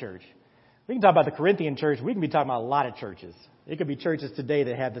about any church. We can talk about the Corinthian church. We can be talking about a lot of churches. It could be churches today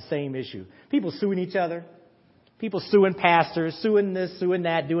that have the same issue. People suing each other. People suing pastors, suing this, suing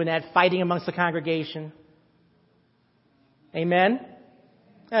that, doing that, fighting amongst the congregation. Amen?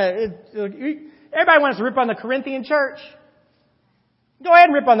 Everybody wants to rip on the Corinthian church. Go ahead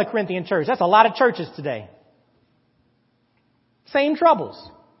and rip on the Corinthian church. That's a lot of churches today. Same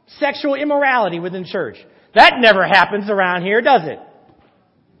troubles. Sexual immorality within church. That never happens around here, does it?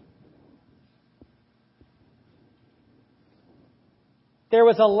 There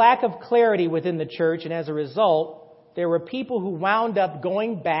was a lack of clarity within the church, and as a result, there were people who wound up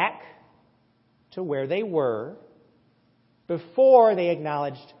going back to where they were before they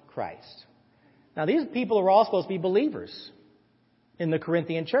acknowledged Christ. Now, these people are all supposed to be believers in the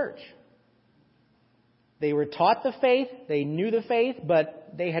Corinthian church. They were taught the faith, they knew the faith,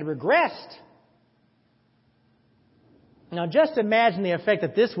 but they had regressed. Now, just imagine the effect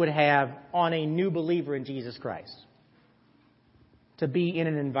that this would have on a new believer in Jesus Christ, to be in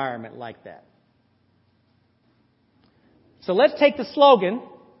an environment like that. So let's take the slogan,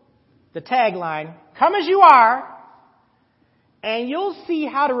 the tagline, "Come as you are, and you'll see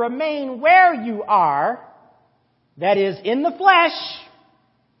how to remain where you are," that is, in the flesh,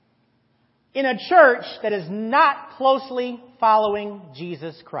 in a church that is not closely following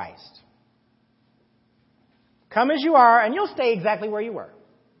Jesus Christ. Come as you are, and you'll stay exactly where you were.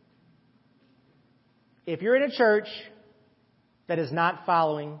 If you're in a church that is not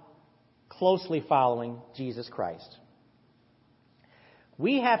closely following Jesus Christ.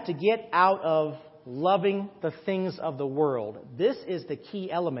 We have to get out of loving the things of the world. This is the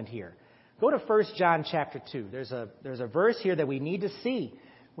key element here. Go to 1 John chapter 2. There's a verse here that we need to see.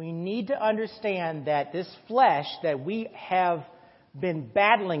 We need to understand that this flesh that we have been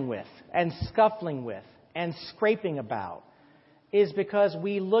battling with and scuffling with and scraping about is because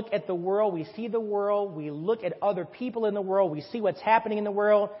we look at the world, we see the world, we look at other people in the world, we see what's happening in the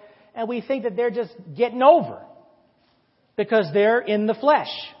world, and we think that they're just getting over because they're in the flesh.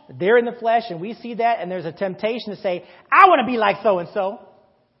 They're in the flesh, and we see that, and there's a temptation to say, I want to be like so-and-so.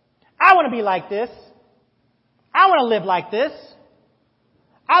 I want to be like this. I want to live like this.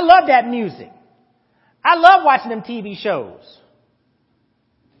 I love that music. I love watching them TV shows.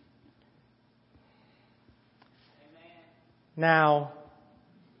 Now,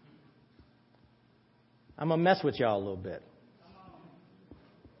 I'm going to mess with y'all a little bit.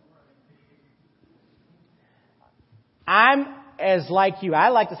 I'm as like you. I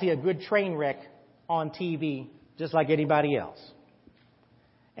like to see a good train wreck on TV just like anybody else.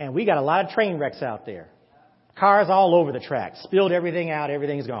 And we got a lot of train wrecks out there. Cars all over the track. Spilled everything out.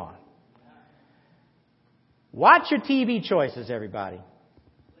 Everything's gone. Watch your TV choices, everybody.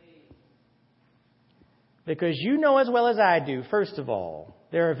 Because you know as well as I do, first of all,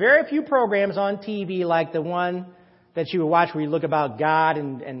 there are very few programs on TV like the one that you would watch where you look about God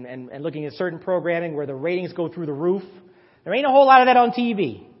and looking at certain programming where the ratings go through the roof. There ain't a whole lot of that on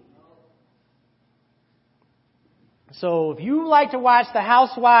TV. So if you like to watch the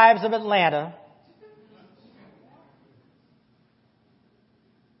Housewives of Atlanta,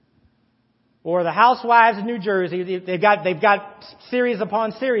 Or the Housewives of New Jersey, they've got series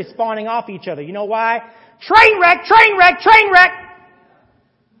upon series spawning off each other. You know why? Train wreck, train wreck, train wreck.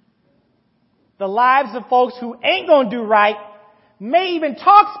 The lives of folks who ain't going to do right, may even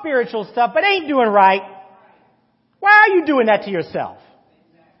talk spiritual stuff, but ain't doing right. Why are you doing that to yourself?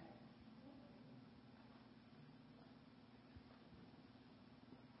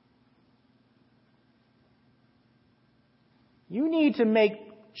 You need to make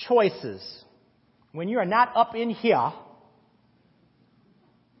choices when you are not up in here.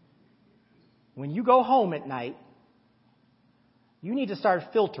 When you go home at night, you need to start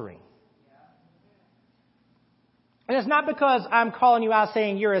filtering. And it's not because I'm calling you out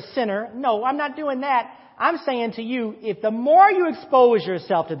saying you're a sinner. No, I'm not doing that. I'm saying to you, if the more you expose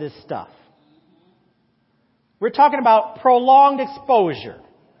yourself to this stuff, we're talking about prolonged exposure.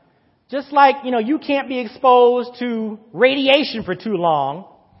 Just like, you can't be exposed to radiation for too long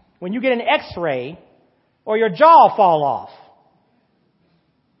when you get an X-ray or your jaw will fall off.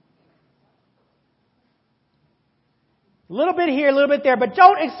 A little bit here, a little bit there, but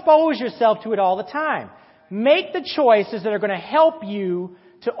don't expose yourself to it all the time. Make the choices that are going to help you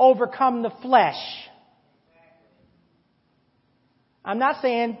to overcome the flesh. I'm not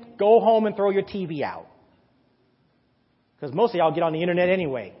saying go home and throw your TV out. Because most of y'all get on the internet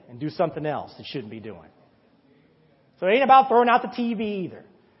anyway and do something else that shouldn't be doing. So it ain't about throwing out the TV either.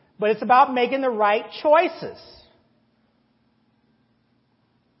 But it's about making the right choices.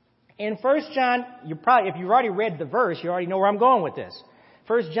 In 1 John, if you've already read the verse, you already know where I'm going with this.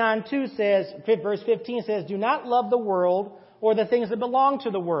 1 John 2 says, verse 15 says, do not love the world or the things that belong to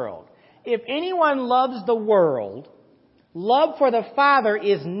the world. If anyone loves the world, love for the Father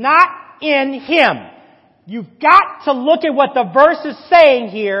is not in him. You've got to look at what the verse is saying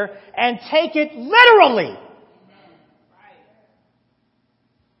here and take it literally.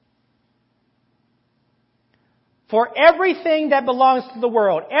 For everything that belongs to the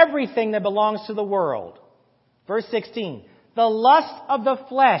world, verse 16, the lust of the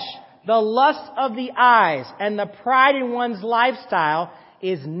flesh, the lust of the eyes, and the pride in one's lifestyle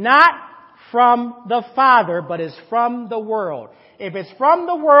is not from the Father, but is from the world. If it's from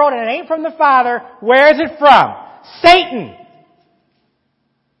the world and it ain't from the Father, where is it from? Satan.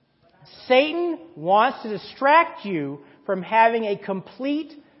 Satan wants to distract you from having a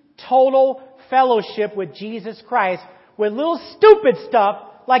complete, total fellowship with Jesus Christ with little stupid stuff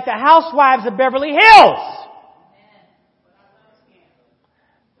like the Housewives of Beverly Hills.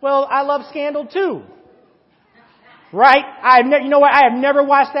 Well, I love Scandal too. Right? You know what? I have never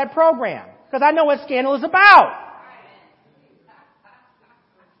watched that program because I know what Scandal is about.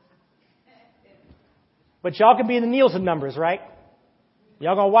 But y'all can be in the Nielsen numbers, right?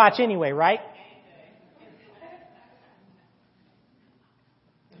 Y'all gonna watch anyway, right?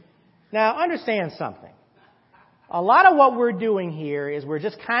 Now, understand something. A lot of what we're doing here is we're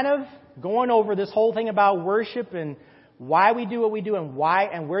just kind of going over this whole thing about worship and why we do what we do and why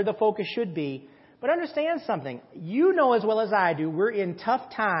and where the focus should be. But understand something. You know as well as I do, we're in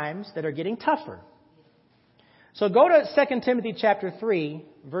tough times that are getting tougher. So go to 2 Timothy chapter 3,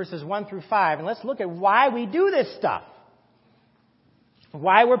 verses 1 through 5, and let's look at why we do this stuff.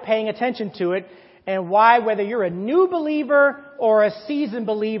 Why we're paying attention to it, and why, whether you're a new believer or a seasoned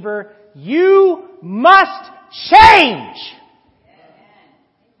believer, you must change.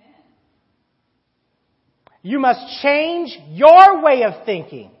 You must change your way of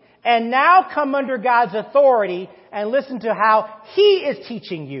thinking and now come under God's authority and listen to how He is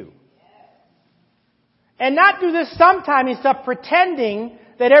teaching you. And not do this sometime stuff pretending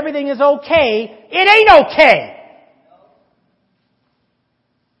that everything is okay. It ain't okay.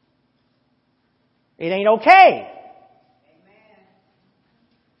 It ain't okay.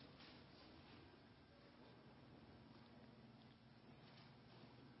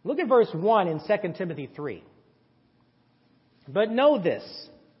 Look at verse 1 in 2 Timothy 3. But know this,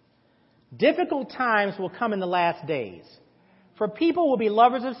 difficult times will come in the last days. For people will be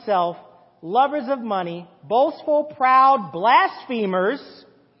lovers of self, lovers of money, boastful, proud, blasphemers,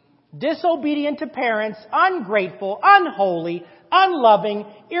 disobedient to parents, ungrateful, unholy, unloving,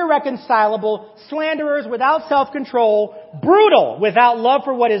 irreconcilable, slanderers, without self-control, brutal, without love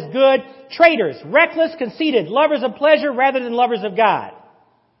for what is good, traitors, reckless, conceited, lovers of pleasure rather than lovers of God,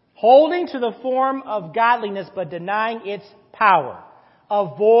 holding to the form of godliness but denying its power.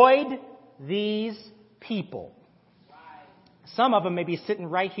 Avoid these people. Some of them may be sitting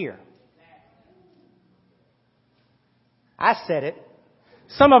right here. I said it.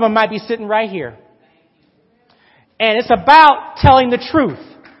 Some of them might be sitting right here. And it's about telling the truth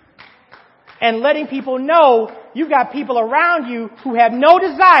and letting people know you've got people around you who have no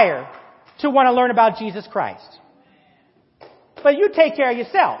desire to want to learn about Jesus Christ. But you take care of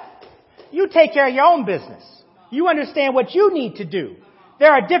yourself. You take care of your own business. You understand what you need to do.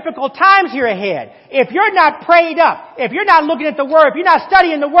 There are difficult times here ahead. If you're not prayed up, if you're not looking at the Word, if you're not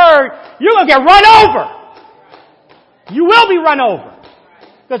studying the Word, you're going to get run over. You will be run over.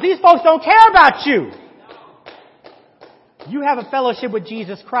 Because these folks don't care about you. You have a fellowship with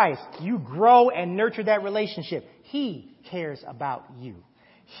Jesus Christ. You grow and nurture that relationship. He cares about you.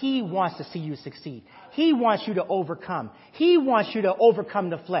 He wants to see you succeed. He wants you to overcome. He wants you to overcome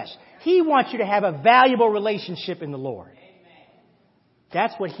the flesh. He wants you to have a valuable relationship in the Lord.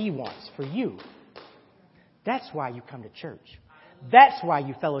 That's what He wants for you. That's why you come to church. That's why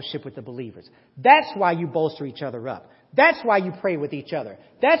you fellowship with the believers. That's why you bolster each other up. That's why you pray with each other.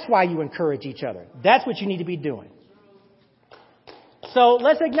 That's why you encourage each other. That's what you need to be doing. So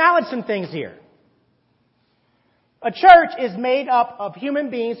let's acknowledge some things here. A church is made up of human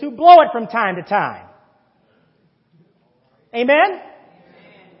beings who blow it from time to time. Amen?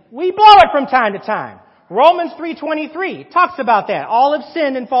 We blow it from time to time. Romans 3:23 talks about that. All have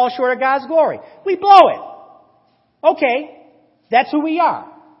sinned and fall short of God's glory. We blow it. Okay, that's who we are.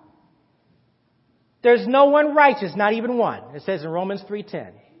 There's no one righteous, not even one. It says in Romans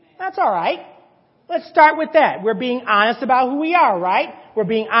 3:10. That's all right. Let's start with that. We're being honest about who we are, right? We're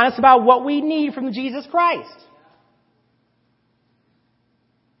being honest about what we need from Jesus Christ.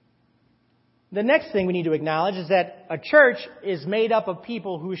 The next thing we need to acknowledge is that a church is made up of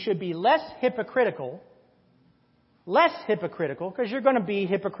people who should be less hypocritical, because you're going to be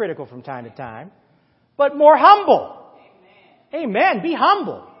hypocritical from time to time, but more humble. Amen. Be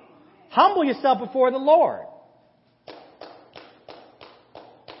humble. Humble yourself before the Lord.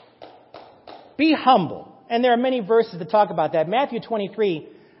 Be humble. And there are many verses that talk about that. Matthew 23,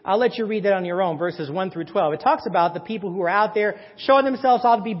 I'll let you read that on your own, verses 1 through 12. It talks about the people who are out there showing themselves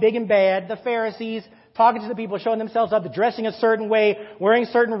out to be big and bad, the Pharisees, talking to the people, showing themselves out, dressing a certain way, wearing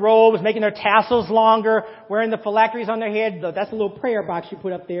certain robes, making their tassels longer, wearing the phylacteries on their head. That's a little prayer box you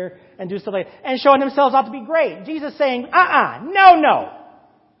put up there, and do stuff like that. And showing themselves out to be great. Jesus saying, no.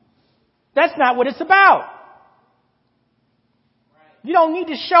 That's not what it's about. You don't need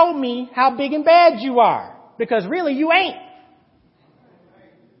to show me how big and bad you are, because really you ain't.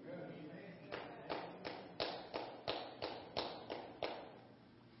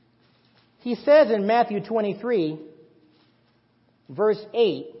 He says in Matthew 23, verse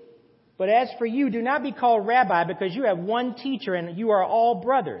 8, "But as for you, do not be called rabbi, because you have one teacher and you are all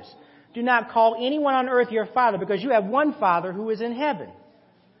brothers. Do not call anyone on earth your father, because you have one Father who is in heaven.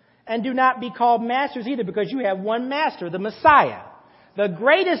 And do not be called masters either, because you have one master, the Messiah. The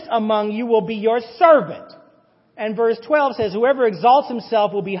greatest among you will be your servant." And verse 12 says, "Whoever exalts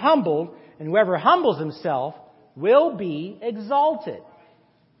himself will be humbled, and whoever humbles himself will be exalted."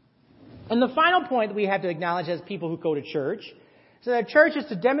 And the final point that we have to acknowledge as people who go to church is that church is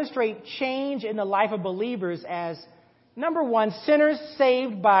to demonstrate change in the life of believers as, number one, sinners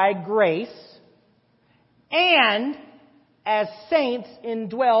saved by grace, and as saints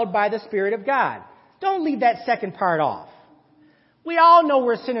indwelled by the Spirit of God. Don't leave that second part off. We all know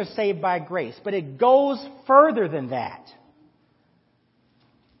we're sinners saved by grace, but it goes further than that.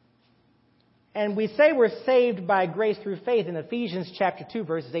 And we say we're saved by grace through faith in Ephesians chapter 2,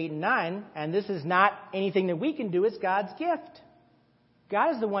 verses 8 and 9. And this is not anything that we can do. It's God's gift.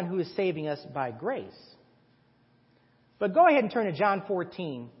 God is the one who is saving us by grace. But go ahead and turn to John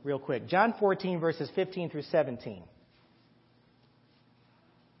 14 real quick. John 14, verses 15 through 17.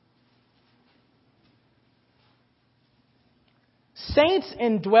 Saints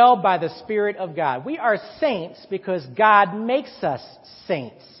indwelled by the Spirit of God. We are saints because God makes us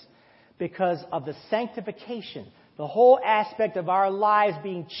saints. Because of the sanctification, the whole aspect of our lives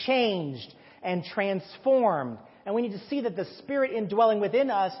being changed and transformed. And we need to see that the Spirit indwelling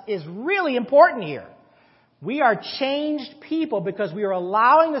within us is really important here. We are changed people because we are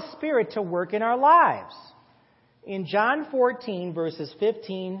allowing the Spirit to work in our lives. In John 14, verses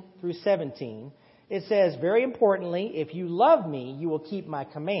 15 through 17, it says, very importantly, "If you love me, you will keep my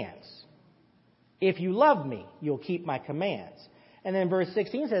commands." If you love me, you'll keep my commands. And then verse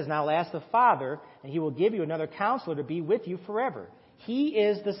 16 says, "Now I'll ask the Father, and he will give you another counselor to be with you forever. He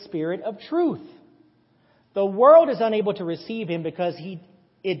is the Spirit of truth. The world is unable to receive him because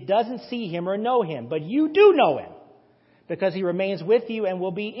it doesn't see him or know him. But you do know him, because he remains with you and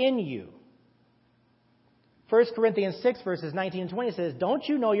will be in you." 1 Corinthians 6, verses 19 and 20 says, "Don't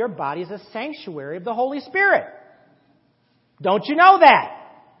you know your body is a sanctuary of the Holy Spirit? Don't you know that?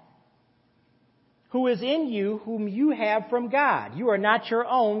 Who is in you, whom you have from God. You are not your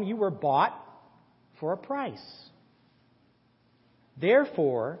own. You were bought for a price.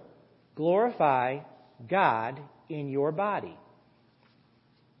 Therefore, glorify God in your body.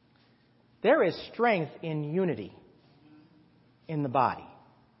 There is strength in unity in the body.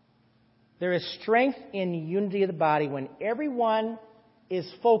 There is strength in unity of the body when everyone is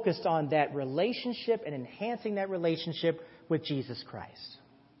focused on that relationship and enhancing that relationship with Jesus Christ.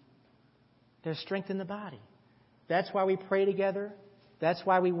 There's strength in the body. That's why we pray together. That's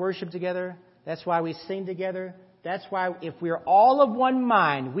why we worship together. That's why we sing together. That's why if we're all of one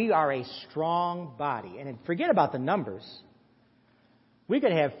mind, we are a strong body. And forget about the numbers. We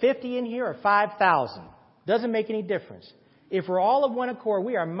could have 50 in here or 5,000. Doesn't make any difference. If we're all of one accord,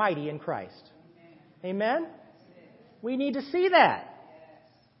 we are mighty in Christ. Amen? We need to see that.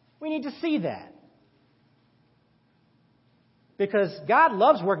 We need to see that. Because God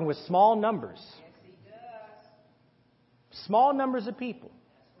loves working with small numbers. Yes, He does. Small numbers of people.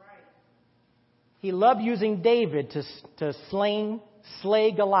 That's right. He loved using David to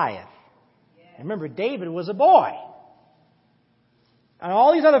slay Goliath. Yes. And remember, David was a boy. And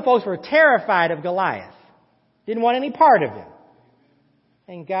all these other folks were terrified of Goliath. Didn't want any part of him.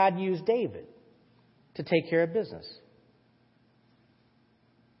 And God used David to take care of business.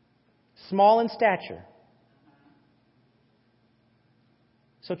 Small in stature.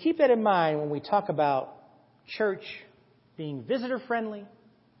 So keep that in mind when we talk about church being visitor friendly,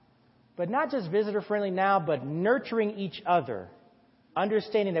 but not just visitor friendly now, but nurturing each other,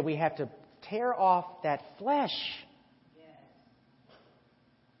 understanding that we have to tear off that flesh. Yes.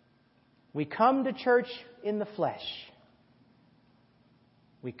 We come to church in the flesh.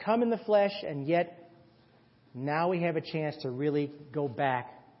 We come in the flesh, and yet now we have a chance to really go back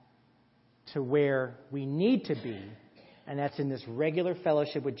to where we need to be, and that's in this regular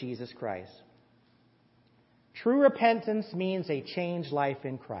fellowship with Jesus Christ. True repentance means a changed life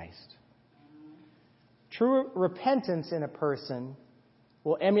in Christ. True repentance in a person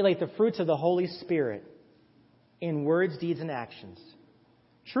will emulate the fruits of the Holy Spirit in words, deeds, and actions.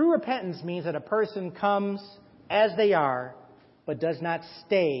 True repentance means that a person comes as they are, but does not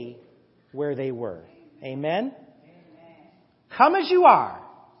stay where they were. Amen? Come as you are,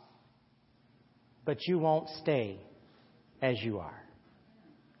 but you won't stay as you are.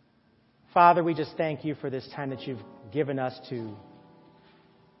 Father, we just thank you for this time that you've given us to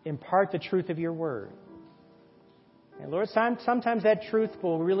impart the truth of your word. And Lord, sometimes that truth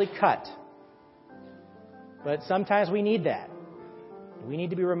will really cut. But sometimes we need that. We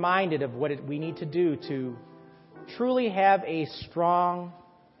need to be reminded of what we need to do to truly have a strong,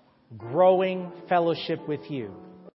 growing fellowship with you.